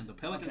what I'm saying. The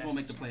Pelicans won't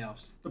make the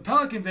playoffs. The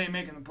Pelicans ain't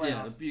making the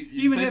playoffs. Yeah,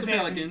 even if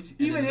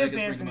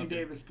Anthony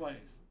Davis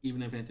plays.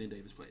 Even if Anthony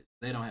Davis plays.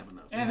 They don't have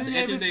enough. Anthony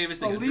Davis,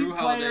 they got Drew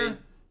Holiday.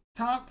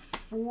 Top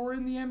 4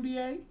 in the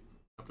NBA?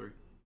 Top 3.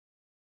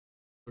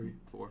 3,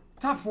 4.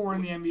 Top 4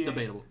 in the NBA.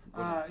 Debatable.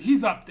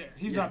 He's up there.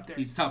 He's up there.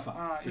 He's top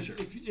 5 for if, sure.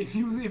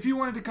 If you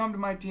wanted to come to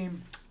my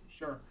team,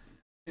 sure.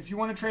 If you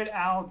want to trade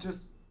Al, I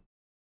just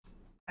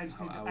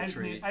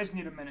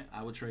need a minute.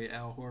 I would trade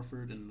Al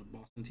Horford and the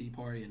Boston Tea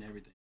Party and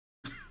everything.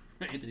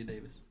 Anthony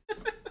Davis.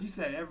 He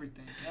said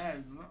everything.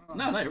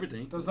 No, not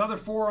everything. Those other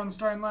 4 on the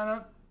starting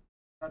lineup,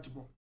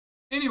 touchable.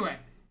 Anyway,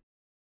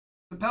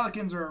 the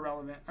Pelicans are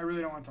irrelevant. I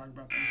really don't want to talk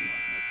about them too much.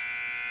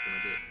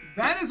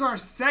 That is our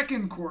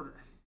second quarter.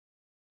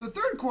 The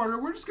third quarter,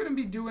 we're just going to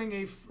be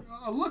doing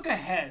a look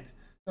ahead.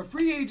 The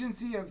free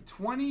agency of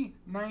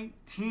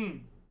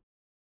 2019.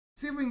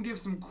 See if we can give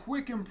some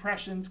quick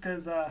impressions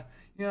because, the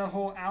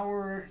whole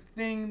hour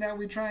thing that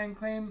we try and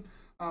claim,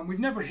 we've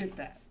never hit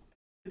that.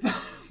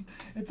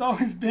 It's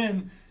always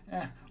been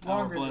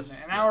longer than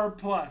that, an hour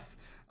plus.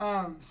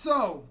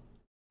 So,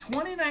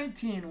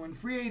 2019, when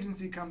free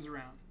agency comes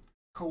around,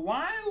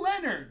 Kawhi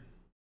Leonard.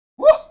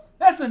 Woo!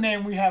 That's a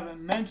name we haven't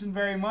mentioned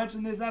very much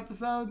in this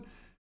episode.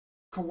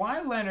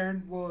 Kawhi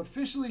Leonard will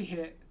officially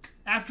hit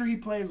after he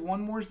plays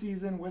one more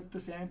season with the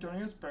San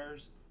Antonio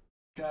Spurs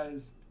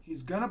because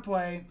he's going to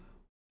play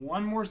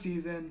one more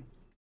season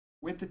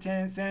with the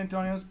San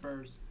Antonio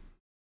Spurs.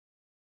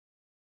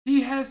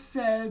 He has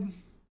said,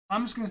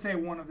 I'm just going to say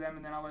one of them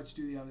and then I'll let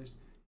you do the others.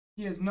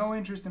 He has no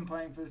interest in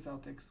playing for the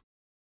Celtics.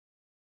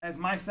 As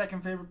my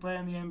second favorite player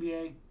in the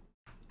NBA,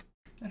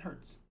 that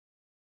hurts.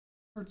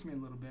 Hurts me a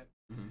little bit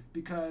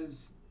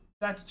because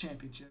that's a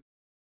championship.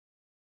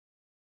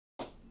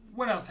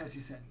 What else has he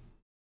said?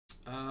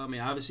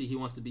 Obviously he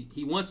wants to be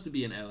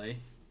in LA.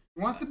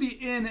 He wants to be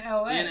in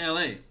LA. In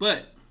LA,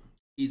 but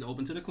he's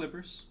open to the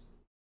Clippers.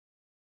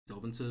 He's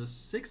open to the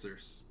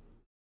Sixers.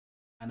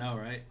 I know,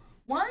 right?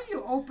 Why are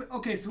you open?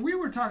 Okay, so we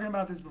were talking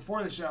about this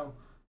before the show.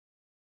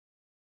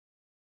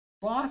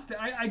 Boston,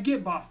 I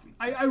get Boston.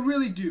 I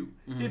really do.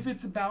 If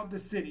it's about the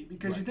city.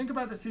 Because you think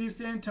about the city of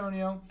San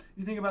Antonio,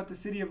 you think about the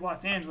city of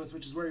Los Angeles,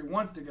 which is where he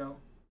wants to go.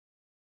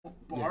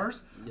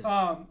 Bars. Yeah.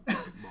 Bars.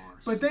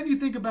 But then you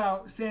think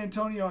about San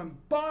Antonio and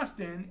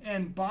Boston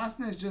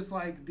is just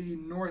like the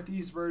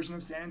northeast version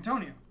of San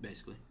Antonio.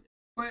 Basically.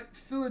 But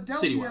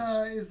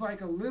Philadelphia is like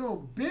a little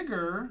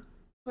bigger,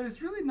 but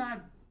it's really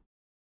not.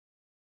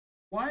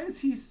 Why is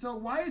he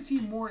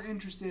more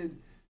interested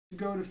to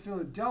go to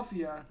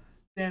Philadelphia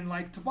than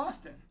like to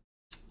Boston?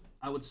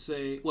 I would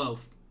say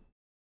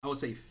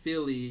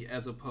Philly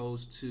as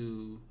opposed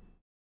to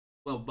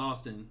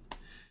Boston.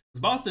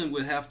 Because Boston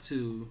would have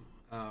to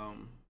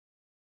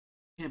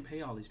can't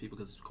pay all these people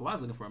because Kawhi's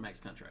looking for a max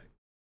contract.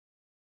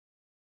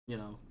 And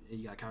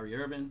you got Kyrie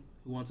Irving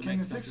who wants a max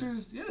contract. Can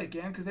the Sixers? Yeah, they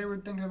can because they were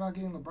thinking about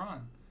getting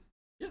LeBron.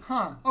 Yeah.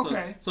 Huh.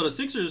 Okay. So the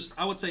Sixers,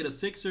 I would say the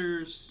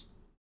Sixers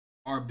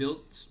are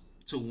built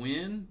to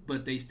win,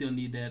 but they still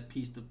need that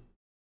piece to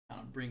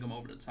kind of bring them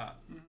over the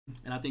top.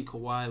 And I think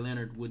Kawhi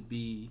Leonard would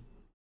be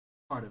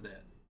part of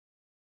that.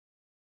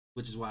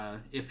 Which is why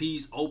if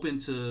he's open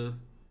to,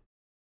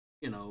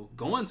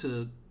 going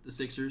to the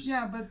Sixers,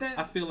 yeah, but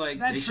I feel like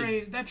that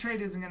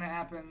trade isn't going to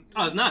happen.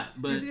 Oh, it's not.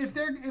 But if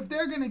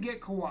they're going to get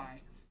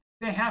Kawhi,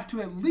 they have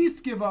to at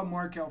least give up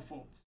Markelle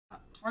Fultz.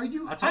 I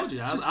told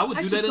you I would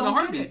do that in a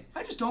heartbeat.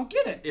 I just don't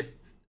get it.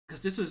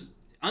 Because this is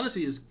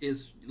honestly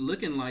is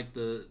looking like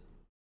the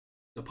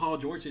Paul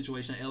George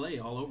situation in LA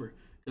all over.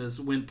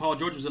 Because when Paul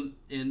George was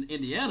in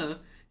Indiana,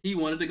 he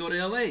wanted to go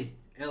to LA.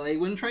 LA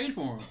wouldn't trade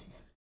for him.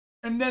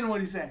 And then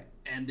what'd he say?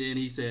 And then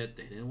he said,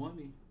 they didn't want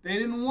me. They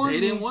didn't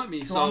want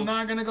me. So I'm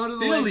not going to go to the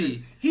Philly.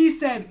 Lakers.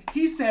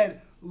 He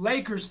said,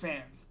 Lakers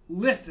fans,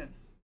 listen.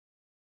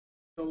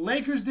 The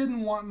Lakers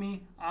didn't want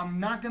me. I'm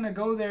not going to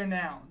go there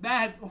now.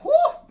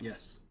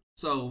 Yes.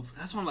 So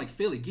that's why I'm like,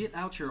 Philly, get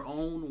out your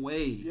own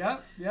way.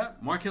 Yep.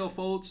 Markelle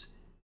Fultz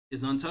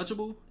is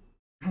untouchable.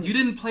 You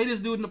didn't play this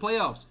dude in the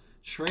playoffs.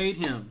 Trade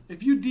him.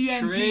 If you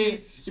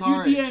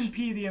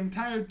DNP the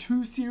entire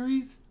 2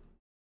 series,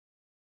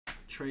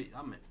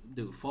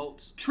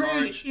 Fultz.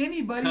 Trade Sarge,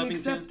 anybody Covington,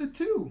 except the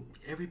 2.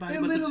 Everybody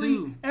but the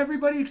 2.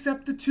 Everybody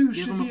except the 2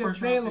 should be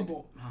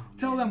available.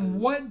 Tell them,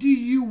 what do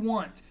you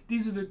want?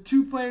 These are the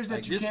 2 players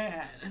that you can't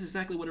have. That's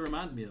exactly what it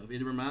reminds me of.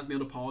 It reminds me of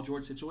the Paul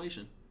George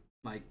situation.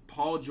 Like,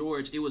 Paul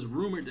George, it was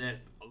rumored that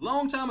a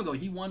long time ago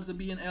he wanted to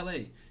be in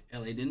LA.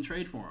 LA didn't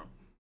trade for him.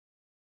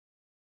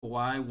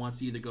 Kawhi wants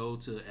to either go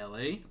to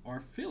LA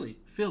or Philly.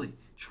 Philly,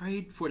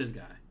 trade for this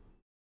guy.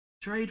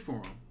 Trade for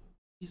him.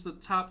 He's the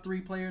top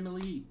 3 player in the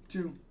league.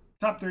 2.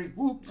 Top 3.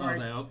 Whoop, sorry.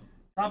 Top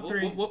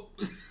 3.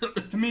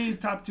 To me, he's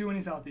top 2 when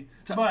he's healthy.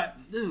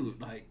 Dude,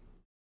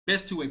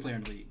 best 2-way player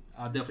in the league.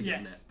 I'll definitely give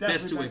him that.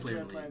 Best 2-way player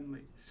in the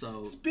league.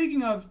 So,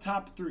 speaking of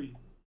top 3,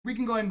 we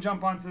can go ahead and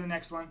jump on to the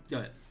next one. Go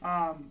ahead.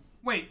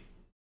 Wait.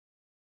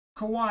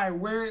 Kawhi,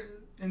 where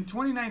in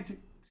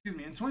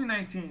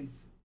 2019,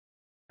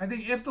 I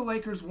think if the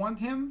Lakers want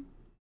him,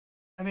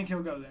 I think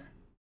he'll go there.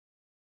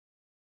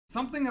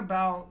 Something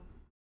about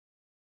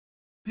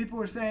people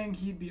were saying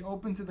he'd be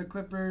open to the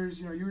Clippers.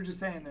 You were just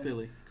saying this.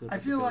 Philly. I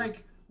feel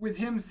like with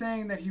him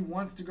saying that he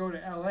wants to go to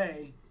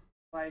LA,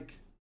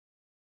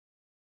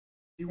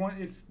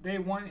 if they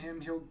want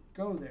him, he'll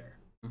go there.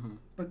 Mm-hmm.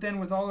 But then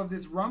with all of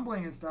this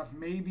rumbling and stuff,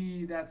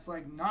 maybe that's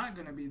like not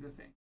going to be the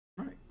thing.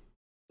 Right.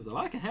 Because a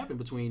lot can happen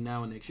between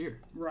now and next year.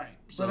 Right.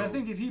 So, but I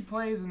think if he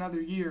plays another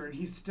year and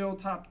he's still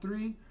top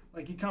 3,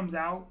 like he comes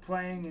out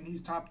playing and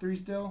he's top 3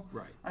 still,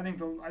 right. I think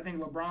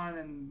LeBron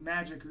and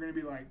Magic are going to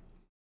be like,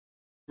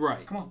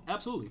 right. Come on.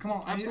 Absolutely. Come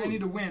on. Absolutely. I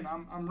need to win.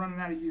 I'm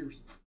running out of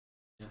years.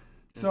 Yeah.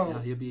 So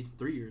yeah, he'll be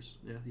 3 years.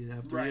 Yeah, he'll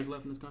have 3 years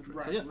left in this contract.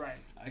 Right, so, yeah, right.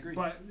 I agree.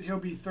 But he'll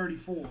be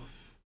 34.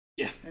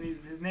 Yeah. And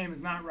his name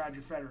is not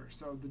Roger Federer,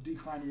 so the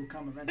decline will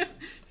come eventually.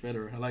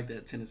 Federer. I like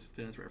that tennis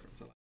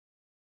reference.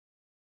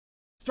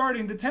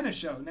 Starting the tennis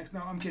show next.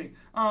 No, I'm kidding.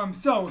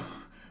 So,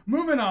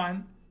 moving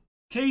on.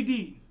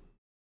 KD.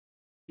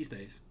 He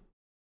stays.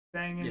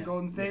 Staying in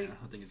Golden State? Yeah,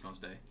 I think he's going to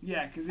stay.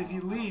 Yeah, because if he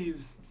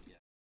leaves,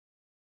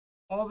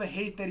 all the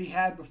hate that he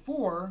had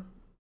before,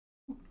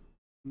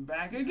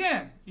 back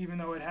again, even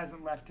though it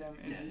hasn't left him,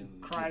 and he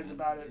cries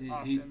about it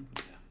often.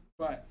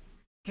 But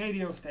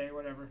KD will stay,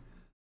 whatever.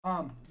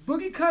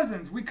 Boogie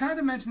Cousins, we kind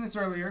of mentioned this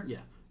earlier. Yeah.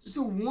 It's a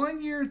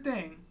 1-year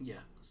thing. Yeah.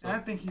 So, and I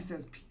think he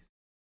says peace.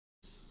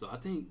 So I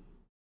think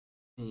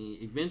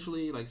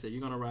eventually, like I said, you're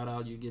going to ride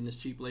out, you're getting this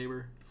cheap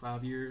labor,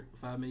 $5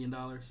 million.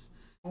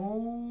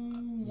 Oh,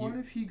 what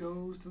if he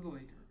goes to the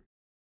Lakers?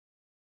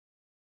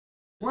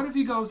 What if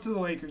he goes to the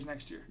Lakers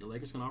next year? The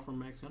Lakers can offer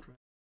him a max contract.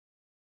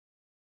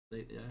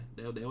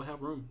 They'll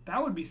have room.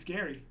 That would be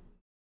scary.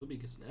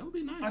 That would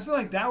be nice. I feel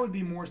like that would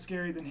be more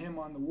scary than him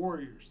on the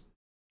Warriors.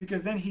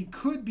 Because then he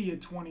could be a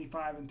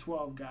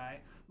 25-12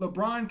 guy.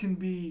 LeBron can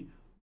be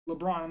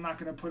LeBron. I'm not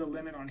going to put a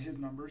limit on his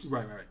numbers.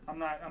 Right. I'm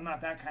not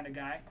that kind of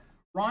guy.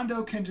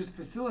 Rondo can just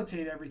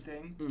facilitate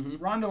everything. Mm-hmm.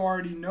 Rondo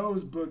already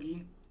knows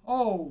Boogie.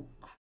 Oh,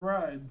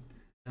 crud.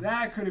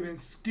 That could have been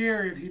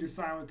scary if he'd have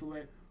signed with the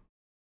Lakers.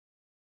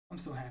 I'm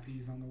so happy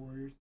he's on the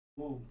Warriors.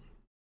 Whoa.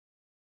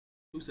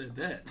 Who said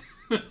that?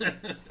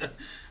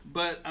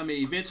 But, I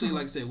mean, eventually,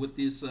 like I said, with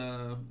this,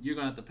 you're going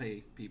to have to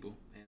pay people.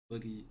 And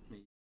Boogie, I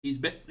mean, he's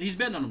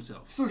betting on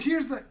himself. So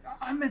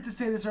I meant to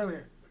say this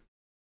earlier.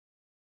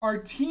 Are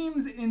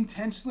teams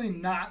intentionally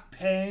not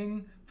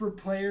paying for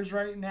players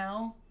right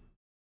now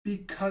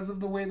because of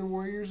the way the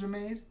Warriors are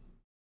made?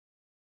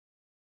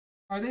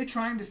 Are they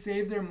trying to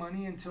save their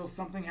money until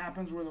something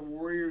happens where the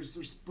Warriors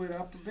are split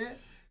up a bit?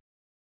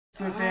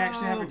 So that they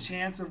actually have a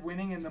chance of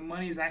winning and the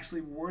money is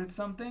actually worth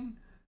something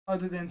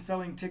other than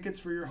selling tickets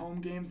for your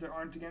home games that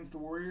aren't against the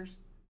Warriors?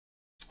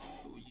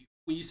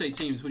 When you say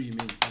teams, who do you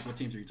mean? Like, what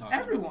teams are you talking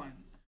about? Everyone.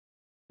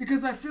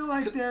 Because I feel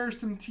like there are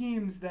some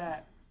teams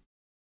that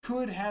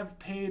could have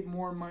paid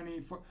more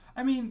money for...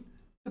 I mean,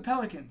 the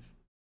Pelicans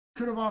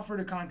could have offered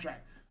a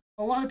contract.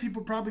 A lot of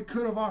people probably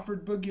could have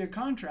offered Boogie a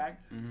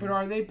contract, but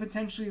are they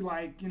potentially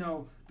like,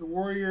 the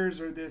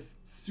Warriors or this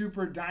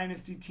super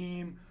dynasty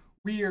team?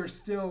 We are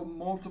still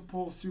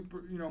multiple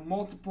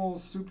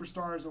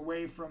superstars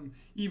away from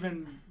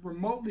even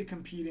remotely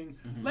competing.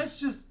 Let's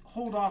just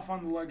hold off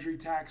on the luxury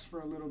tax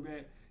for a little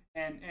bit,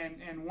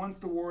 and once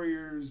the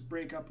Warriors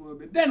break up a little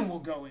bit, then we'll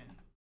go in.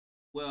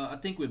 Well, I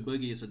think with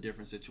Boogie, it's a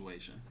different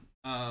situation.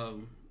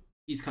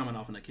 He's coming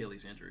off an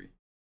Achilles injury.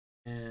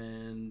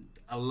 And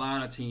a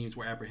lot of teams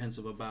were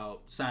apprehensive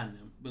about signing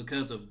him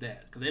because of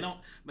that. Because they don't,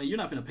 you're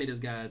not going to pay this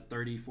guy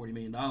 $30-40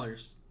 million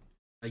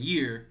a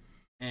year.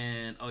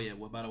 And,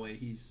 by the way,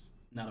 he's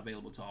not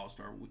available to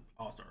All-Star. You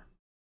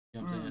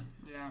know what I'm saying?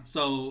 Yeah.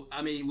 So,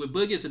 I mean, with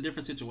Boogie, it's a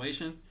different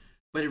situation.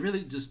 But it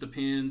really just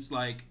depends.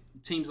 Like,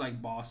 teams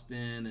like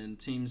Boston and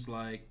teams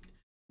like,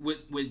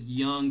 with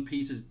young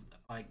pieces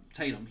like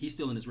Tatum, he's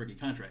still in his rookie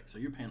contract. So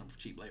you're paying him for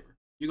cheap labor.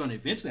 You're going to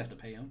eventually have to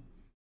pay him,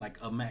 like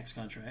a max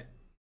contract.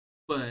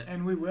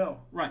 And we will.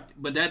 Right.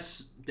 But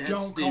that's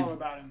don't call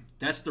about him.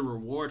 That's the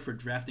reward for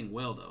drafting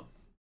well, though.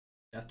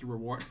 That's the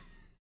reward.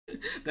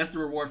 That's the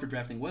reward for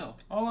drafting well.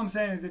 All I'm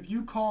saying is if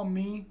you call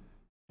me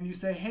and you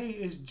say, hey,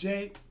 is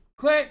Jay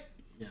click?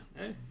 Yeah.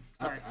 Hey.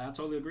 Sorry. I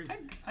totally agree.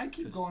 I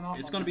keep going off.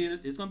 It's gonna be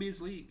his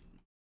league.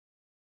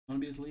 It's gonna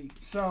be his league.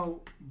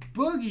 So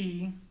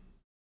Boogie,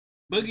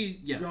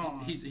 yeah,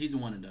 gone. He's a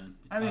one and done.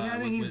 I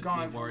think he's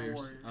gone from the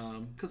Warriors.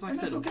 Because like I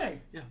said, that's okay.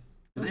 Yeah.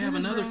 They have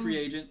another free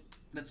agent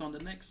that's on the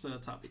next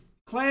topic.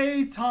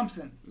 Klay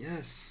Thompson.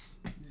 Yes.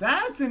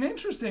 That's an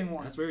interesting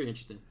one. That's very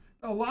interesting.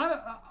 A lot of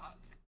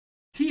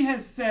he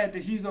has said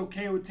that he's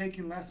okay with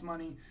taking less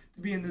money to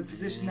be in the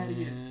position that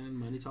he is.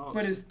 Money talks.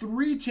 But is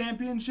 3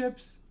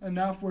 championships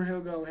enough where he'll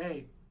go,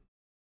 hey,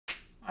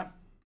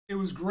 it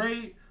was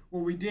great.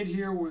 What we did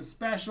here was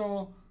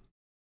special.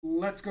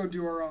 Let's go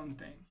do our own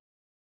thing.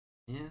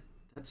 Yeah,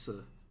 that's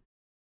a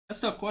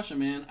tough question,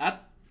 man. I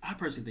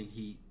personally think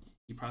he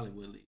probably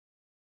would leave.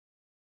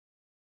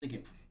 I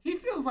think he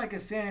feels like a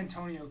San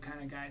Antonio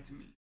kind of guy to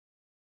me.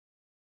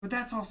 But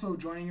that's also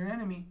joining your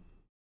enemy.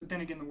 But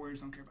then again, the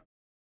Warriors don't care about that.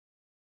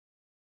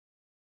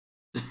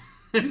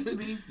 It used to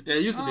be. Yeah,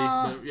 it used to be.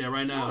 But yeah,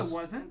 right now. No, it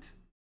wasn't.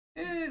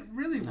 It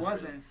really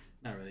wasn't.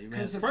 Not really.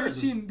 Because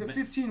the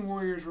 15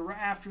 Warriors were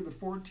after the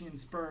 14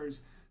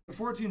 Spurs. The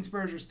 14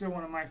 Spurs are still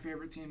one of my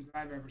favorite teams that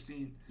I've ever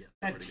seen. Yeah,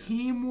 that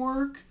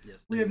teamwork,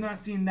 we have not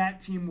seen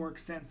that teamwork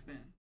since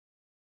then.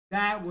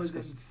 That was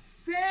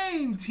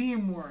insane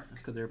teamwork.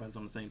 That's because everybody's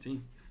on the same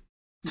team.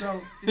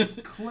 So is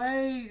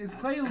Clay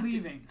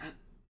leaving?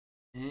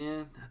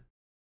 Man,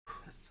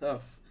 that's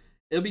tough.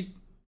 It'll be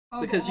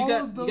because you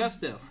got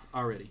Steph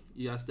already.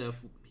 You got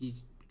Steph.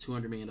 He's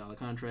 $200 million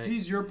contract.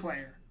 He's your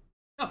player.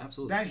 Oh,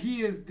 absolutely. That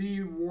he is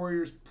the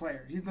Warriors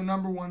player. He's the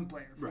number one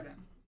player for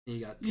them. And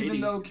you got KD.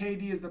 Even though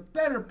KD is the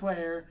better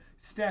player,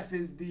 Steph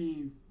is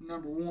the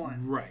number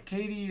one. Right.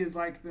 KD is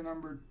like the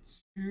number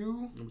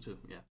two. Number two,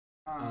 yeah.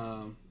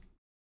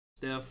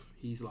 Steph,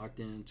 he's locked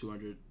in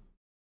 $200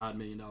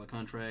 million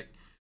contract.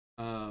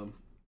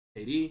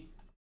 KD,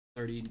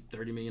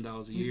 $30 million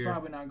a year. He's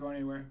probably not going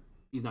anywhere.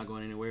 He's not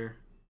going anywhere.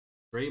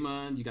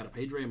 Draymond, you got to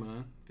pay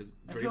Draymond because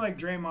I feel like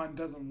Draymond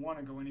doesn't want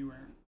to go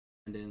anywhere.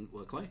 And then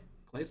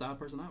Clay's the odd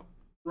person out.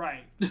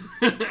 Right.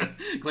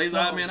 Clay's the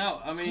odd man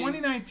out. I mean,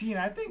 2019.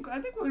 I think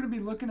we're going to be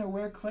looking at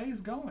where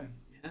Clay's going.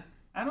 Yeah.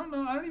 I don't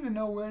know. I don't even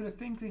know where to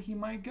think that he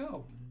might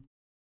go.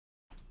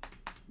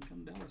 He can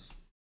come to Dallas.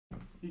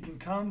 He can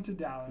come to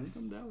Dallas.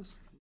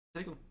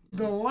 Take him.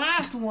 The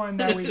last one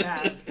that we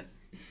have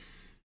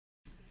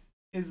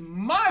is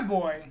my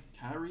boy,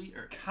 Kyrie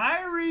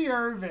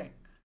Irving.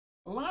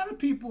 A lot of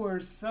people are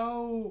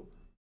so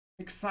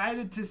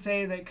excited to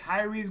say that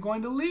Kyrie's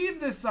going to leave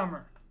this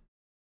summer.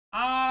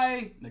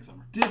 Next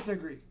summer.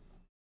 Disagree.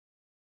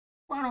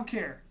 Well, I don't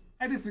care.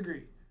 I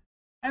disagree.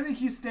 I think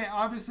he's staying.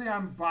 Obviously,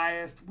 I'm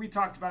biased. We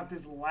talked about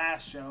this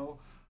last show.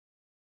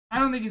 I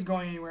don't think he's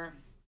going anywhere.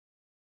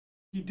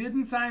 He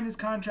didn't sign his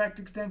contract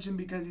extension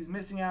because he's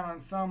missing out on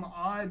some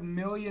odd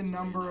million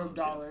number of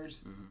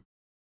dollars. Yeah. Mm-hmm.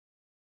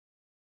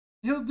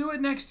 He'll do it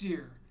next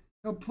year.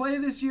 He'll play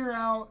this year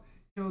out.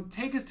 He'll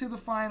take us to the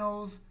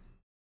finals.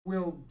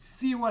 We'll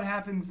see what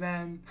happens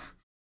then.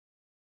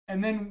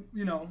 And then,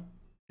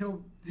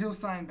 he'll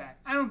sign back.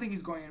 I don't think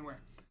he's going anywhere.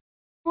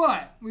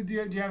 But do you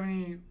have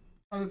any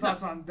other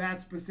thoughts on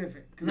that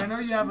specific? Because I know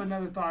you have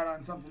another thought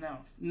on something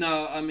else.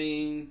 No, I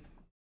mean,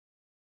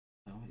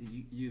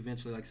 you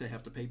eventually, like I said,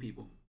 have to pay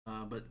people.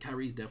 But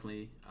Kyrie's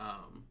definitely,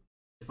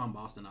 if I'm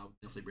Boston, I'll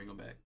definitely bring him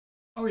back.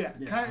 Oh, yeah.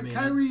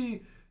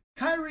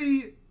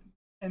 Kyrie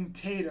and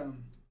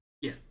Tatum.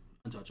 Yeah,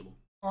 untouchable.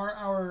 Are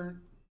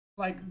our,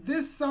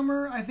 this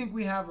summer, I think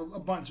we have a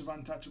bunch of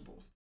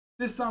untouchables.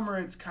 This summer,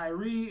 it's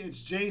Kyrie,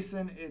 it's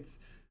Jason, it's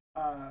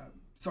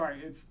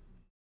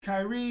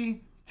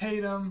Kyrie,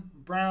 Tatum,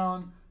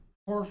 Brown,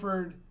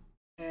 Horford,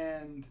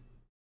 and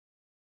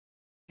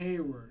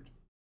Hayward.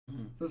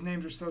 Mm-hmm. Those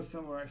names are so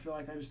similar. I feel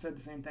like I just said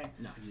the same thing.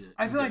 No, you did.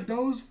 I feel like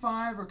those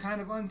five are kind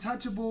of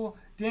untouchable.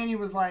 Danny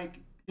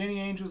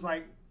Ainge was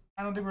like,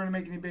 I don't think we're going to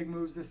make any big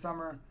moves this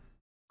summer.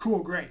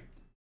 Cool, great.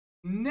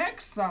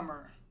 Next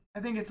summer, I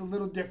think it's a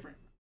little different.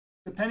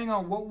 Depending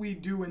on what we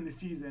do in the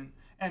season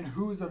and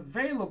who's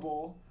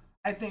available,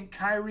 I think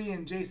Kyrie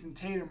and Jason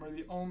Tatum are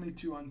the only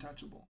two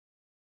untouchable.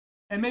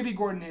 And maybe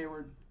Gordon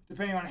Hayward,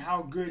 depending on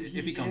how good he is.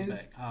 If he comes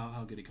back,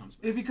 how good he comes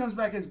back. If he comes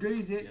back as good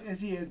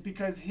as he is,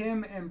 because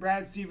him and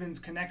Brad Stevens'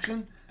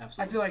 connection,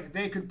 absolutely. I feel like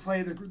they could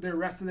play the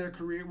rest of their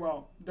career,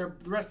 the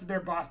rest of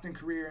their Boston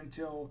career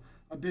until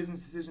a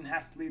business decision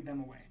has to lead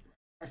them away.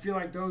 I feel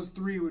like those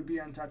three would be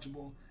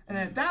untouchable. And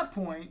at that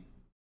point,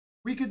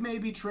 we could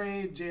maybe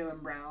trade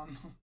Jaylen Brown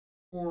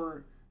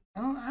or I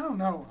don't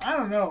know.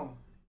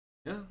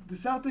 Yeah. The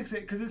Celtics,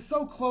 because it's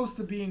so close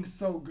to being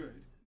so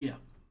good. Yeah.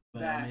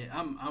 But I mean,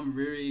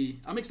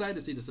 I'm excited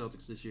to see the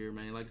Celtics this year,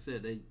 man. Like I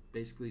said, they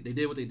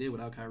did what they did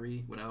without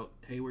Kyrie, without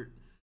Hayward.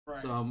 Right.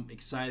 So I'm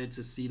excited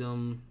to see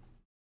them,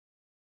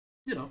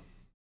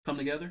 come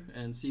together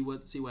and see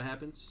what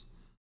happens.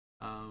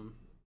 I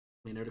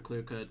mean, they're the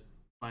clear-cut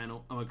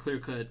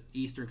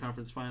Eastern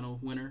Conference final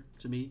winner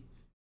to me,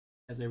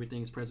 as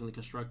everything's presently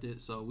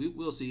constructed. So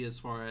we'll see as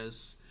far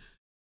as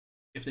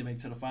if they make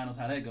it to the finals,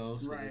 how that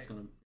goes. Right. It's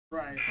gonna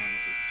right.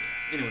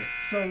 Anyways.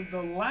 So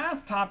the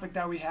last topic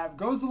that we have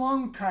goes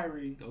along with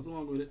Kyrie. Goes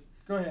along with it.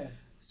 Go ahead.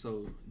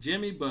 So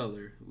Jimmy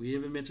Butler. We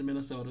haven't mentioned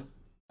Minnesota.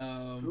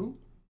 Who?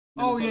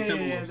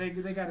 Minnesota Yeah.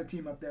 They got a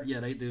team up there. Yeah,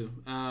 they do.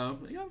 They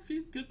got a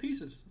few good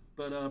pieces.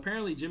 But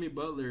apparently Jimmy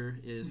Butler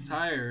is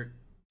tired,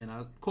 and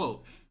I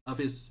quote, of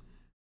his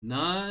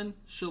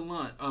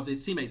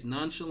teammates'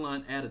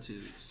 nonchalant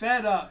attitudes.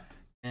 Fed up.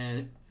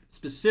 And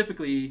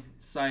specifically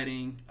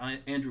citing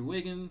Andrew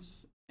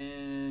Wiggins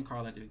and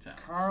Karl Anthony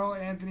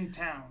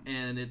Towns.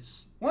 And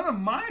it's one of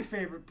my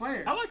favorite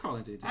players. I like Karl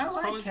Anthony Towns.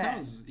 I like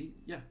Cat.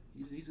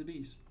 He's a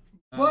beast.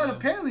 But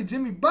apparently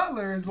Jimmy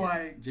Butler is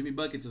Jimmy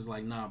Buckets is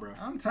like, nah, bro.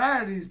 I'm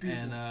tired of these people.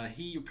 And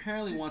he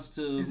apparently wants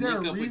to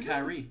link up with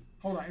Kyrie.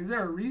 Hold on. Is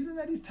there a reason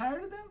that he's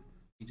tired of them?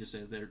 He just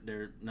says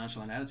they're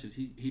nonchalant attitudes.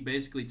 He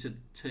basically,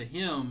 to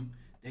him,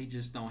 they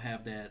just don't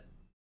have that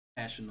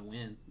passion to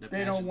win.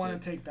 They don't want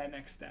to take that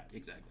next step.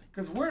 Exactly.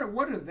 Because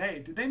what are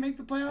they? Did they make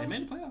the playoffs? They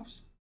made the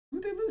playoffs.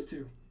 Who'd they lose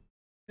to?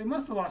 They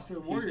must have lost to the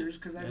Warriors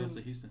because they lost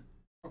to Houston.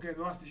 Okay,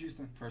 they lost to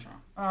Houston. First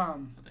round. I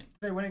think. Did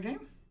they win a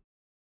game?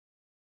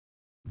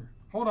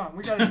 Hold on,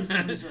 we gotta do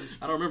some research.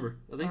 I don't remember.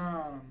 I think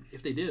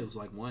if they did, it was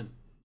like 1-1.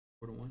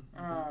 What team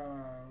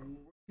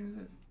is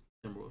it?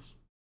 Timberwolves.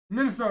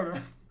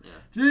 Minnesota. Yeah.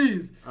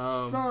 Jeez.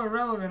 So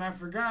irrelevant. I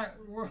forgot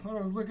what I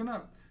was looking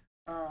up.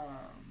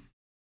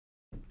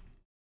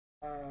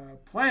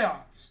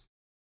 Playoffs.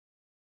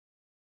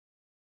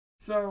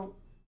 So,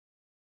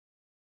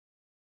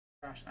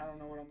 gosh, I don't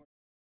know what I'm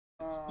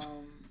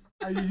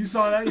looking. You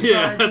saw that?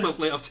 Yeah, that's on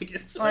playoff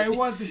tickets. All right, it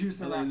was the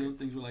Houston Rockets. Those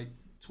things were like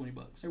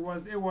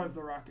 $20. It was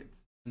the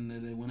Rockets. And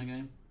did they win a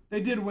game?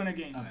 They did win a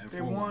game. Okay,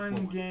 they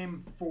won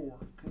game 4.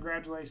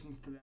 Congratulations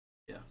to them.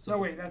 Yeah. So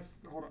wait,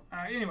 hold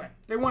on. Anyway,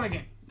 they won a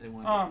game. They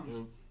won a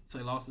game. So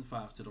they lost at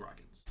 5 to the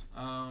Rockets.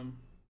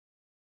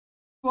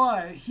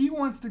 But he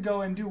wants to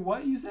go and do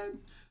what you said?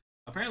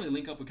 Apparently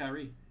link up with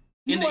Kyrie.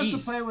 He wants to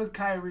play with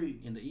Kyrie.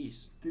 In the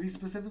East. Did he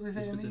specifically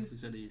say in the East? He in specifically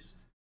said the East.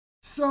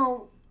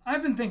 So,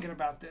 I've been thinking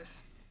about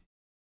this.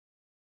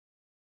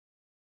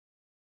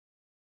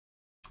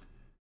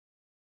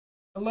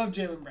 I love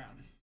Jaylen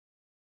Brown.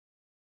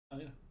 Oh,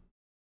 yeah.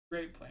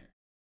 Great player.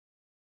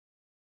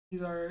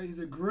 He's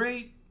a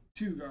great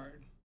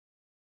 2-guard.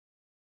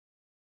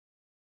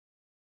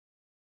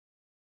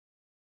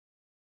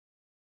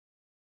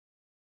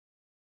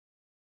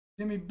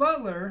 Jimmy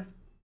Butler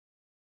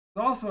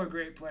is also a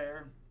great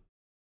player.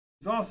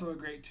 He's also a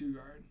great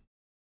 2-guard.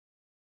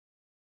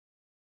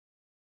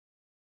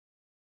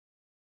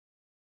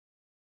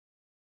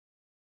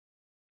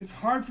 It's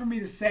hard for me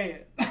to say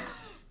it.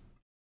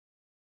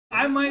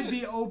 I might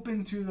be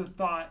open to the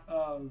thought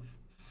of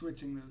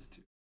switching those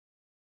two.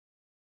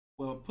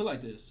 Well, put it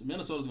like this.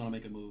 Minnesota's going to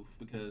make a move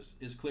because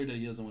it's clear that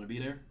he doesn't want to be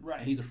there. Right.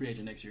 And he's a free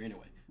agent next year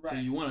anyway. Right. So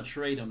you want to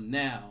trade him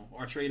now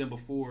or trade him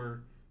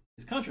before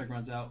his contract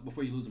runs out,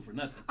 before you lose him for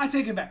nothing. I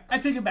take it back. I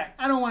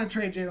don't want to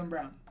trade Jaylen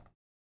Brown.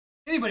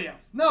 Anybody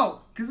else?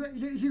 No, because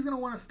he's going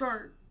to want to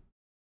start.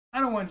 I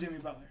don't want Jimmy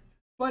Butler.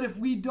 But if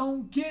we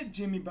don't get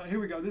Jimmy Butler, here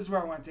we go. This is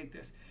where I want to take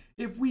this.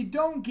 If we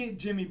don't get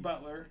Jimmy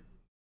Butler,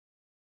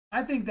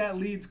 I think that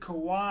leads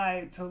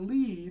Kawhi to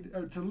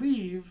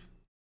leave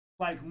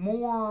like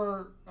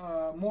more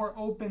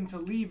open to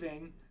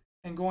leaving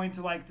and going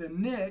to like the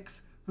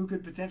Knicks, who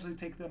could potentially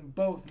take them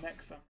both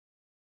next summer.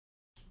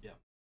 Yeah,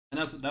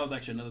 and that was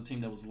actually another team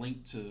that was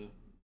linked to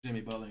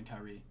Jimmy Butler and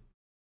Kyrie,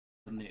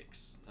 the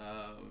Knicks.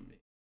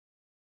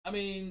 I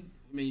mean,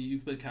 you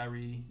put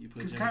Kyrie,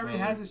 because Kyrie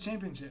has his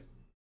championship.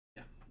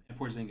 Yeah, and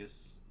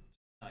Porzingis,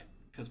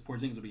 because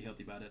Porzingis will be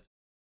healthy by that.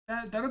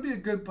 That'll be a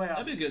good playoff.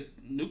 That'd be a good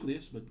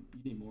nucleus, but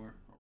you need more.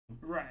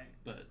 Right.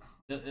 But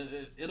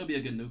it'll be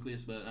a good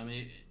nucleus, but I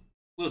mean,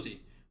 we'll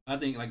see. I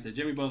think, like I said,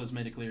 Jimmy Butler's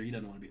made it clear he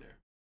doesn't want to be there.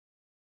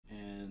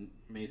 And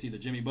I mean, it's either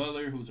Jimmy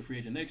Butler, who's a free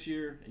agent next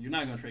year, and you're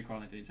not going to trade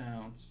Karl-Anthony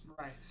Towns.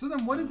 Right. So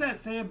then, what does that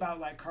say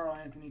about like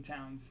Karl-Anthony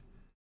Towns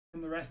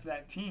and the rest of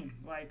that team?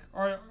 Like,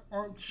 or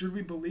should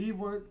we believe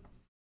what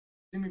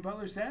Jimmy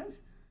Butler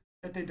says,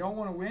 that they don't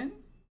want to win?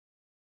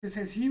 Because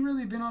has he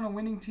really been on a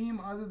winning team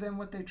other than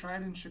what they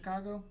tried in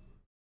Chicago?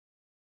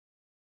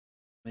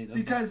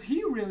 Because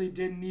he really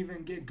didn't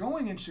even get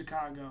going in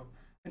Chicago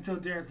until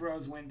Derrick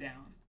Rose went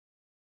down.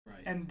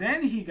 Right. And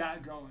then he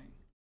got going.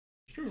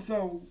 It's true.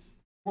 So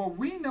what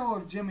we know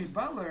of Jimmy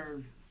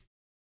Butler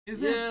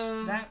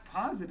isn't that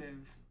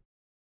positive.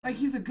 Like,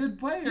 he's a good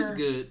player. He's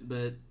good,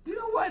 but... You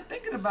know what?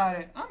 Thinking about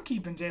it, I'm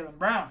keeping Jaylen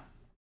Brown.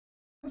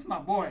 That's my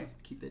boy.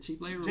 Keep that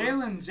cheap labor.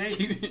 Jalen,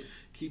 Jason.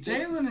 Keep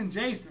Jalen and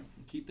Jason.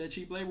 Keep that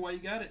cheap labor while you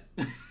got it.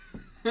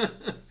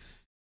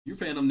 You're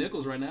paying them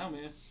nickels right now,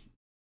 man.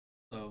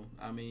 So,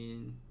 I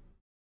mean...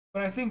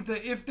 But I think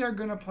that if they're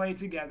going to play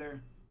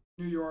together,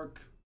 New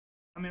York,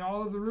 I mean,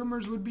 all of the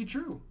rumors would be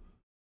true.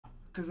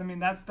 Because, I mean,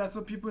 that's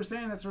what people are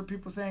saying. That's what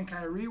people are saying.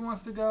 Kyrie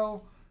wants to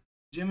go.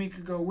 Jimmy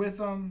could go with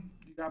them.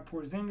 You got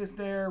Porzingis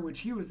there, which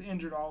he was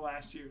injured all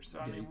last year. So,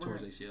 I mean,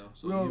 ACL.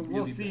 So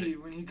we'll see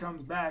when he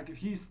comes back if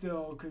he's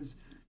still... Because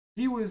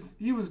he was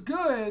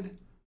good,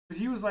 but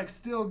he was, like,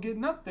 still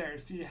getting up there to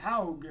see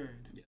how good.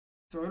 Yeah.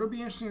 So it'll be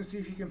interesting to see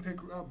if he can pick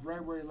up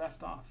right where he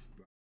left off.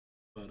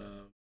 But,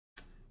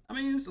 I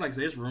mean, it's like I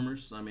said, it's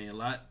rumors. I mean, a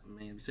lot. I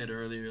mean, we said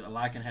earlier, a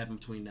lot can happen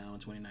between now and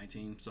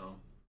 2019. So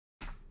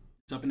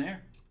it's up in the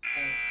air.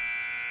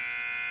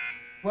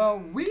 Well,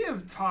 we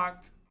have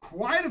talked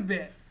quite a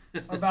bit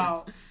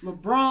about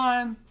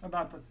LeBron,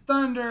 about the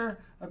Thunder,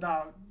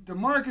 about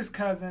DeMarcus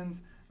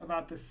Cousins,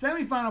 about the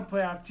semifinal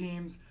playoff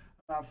teams,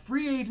 about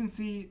free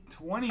agency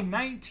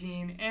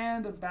 2019,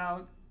 and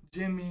about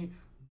Jimmy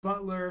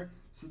Butler.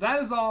 So that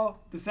is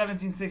all the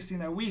 17-16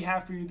 that we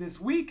have for you this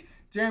week.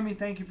 Jeremy,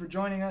 thank you for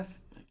joining us.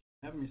 Thank you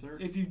for having me, sir.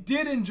 If you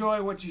did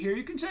enjoy what you hear,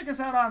 you can check us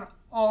out on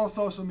all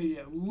social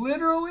media.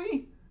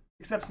 Literally,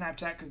 except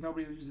Snapchat, because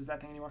nobody uses that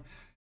thing anymore.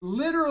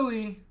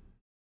 Literally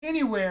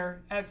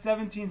anywhere at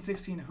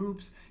 1716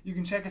 Hoops. You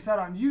can check us out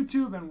on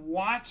YouTube and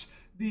watch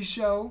the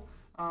show.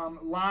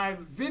 Live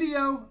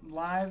video,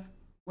 live,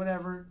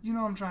 whatever. You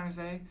know what I'm trying to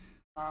say.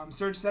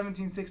 Search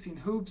 1716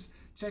 Hoops.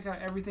 Check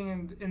out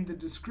everything in the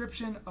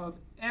description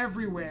of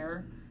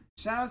everywhere.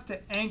 Shout outs to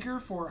Anchor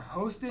for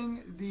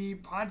hosting the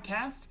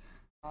podcast.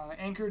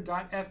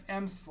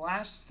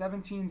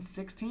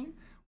 Anchor.fm/1716.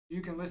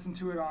 You can listen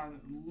to it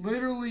on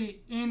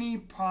literally any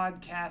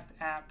podcast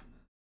app,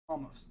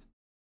 almost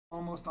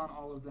on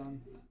all of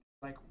them.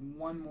 like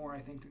one more, I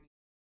think.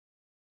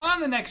 On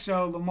the next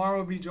show, Lamar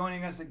will be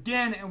joining us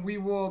again, and we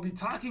will be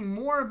talking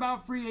more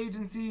about free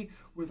agency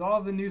with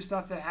all the new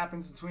stuff that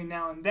happens between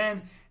now and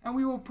then. And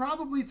we will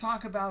probably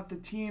talk about the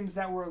teams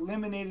that were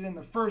eliminated in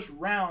the first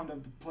round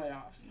of the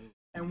playoffs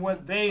and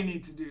what they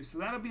need to do. So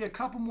that'll be a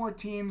couple more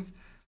teams.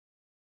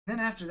 Then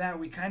after that,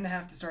 we kind of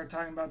have to start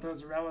talking about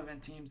those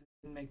irrelevant teams that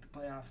didn't make the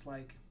playoffs.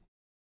 Like,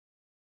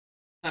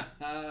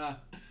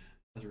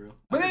 That's real.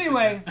 But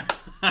anyway,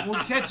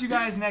 we'll catch you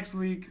guys next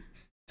week.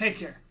 Take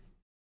care.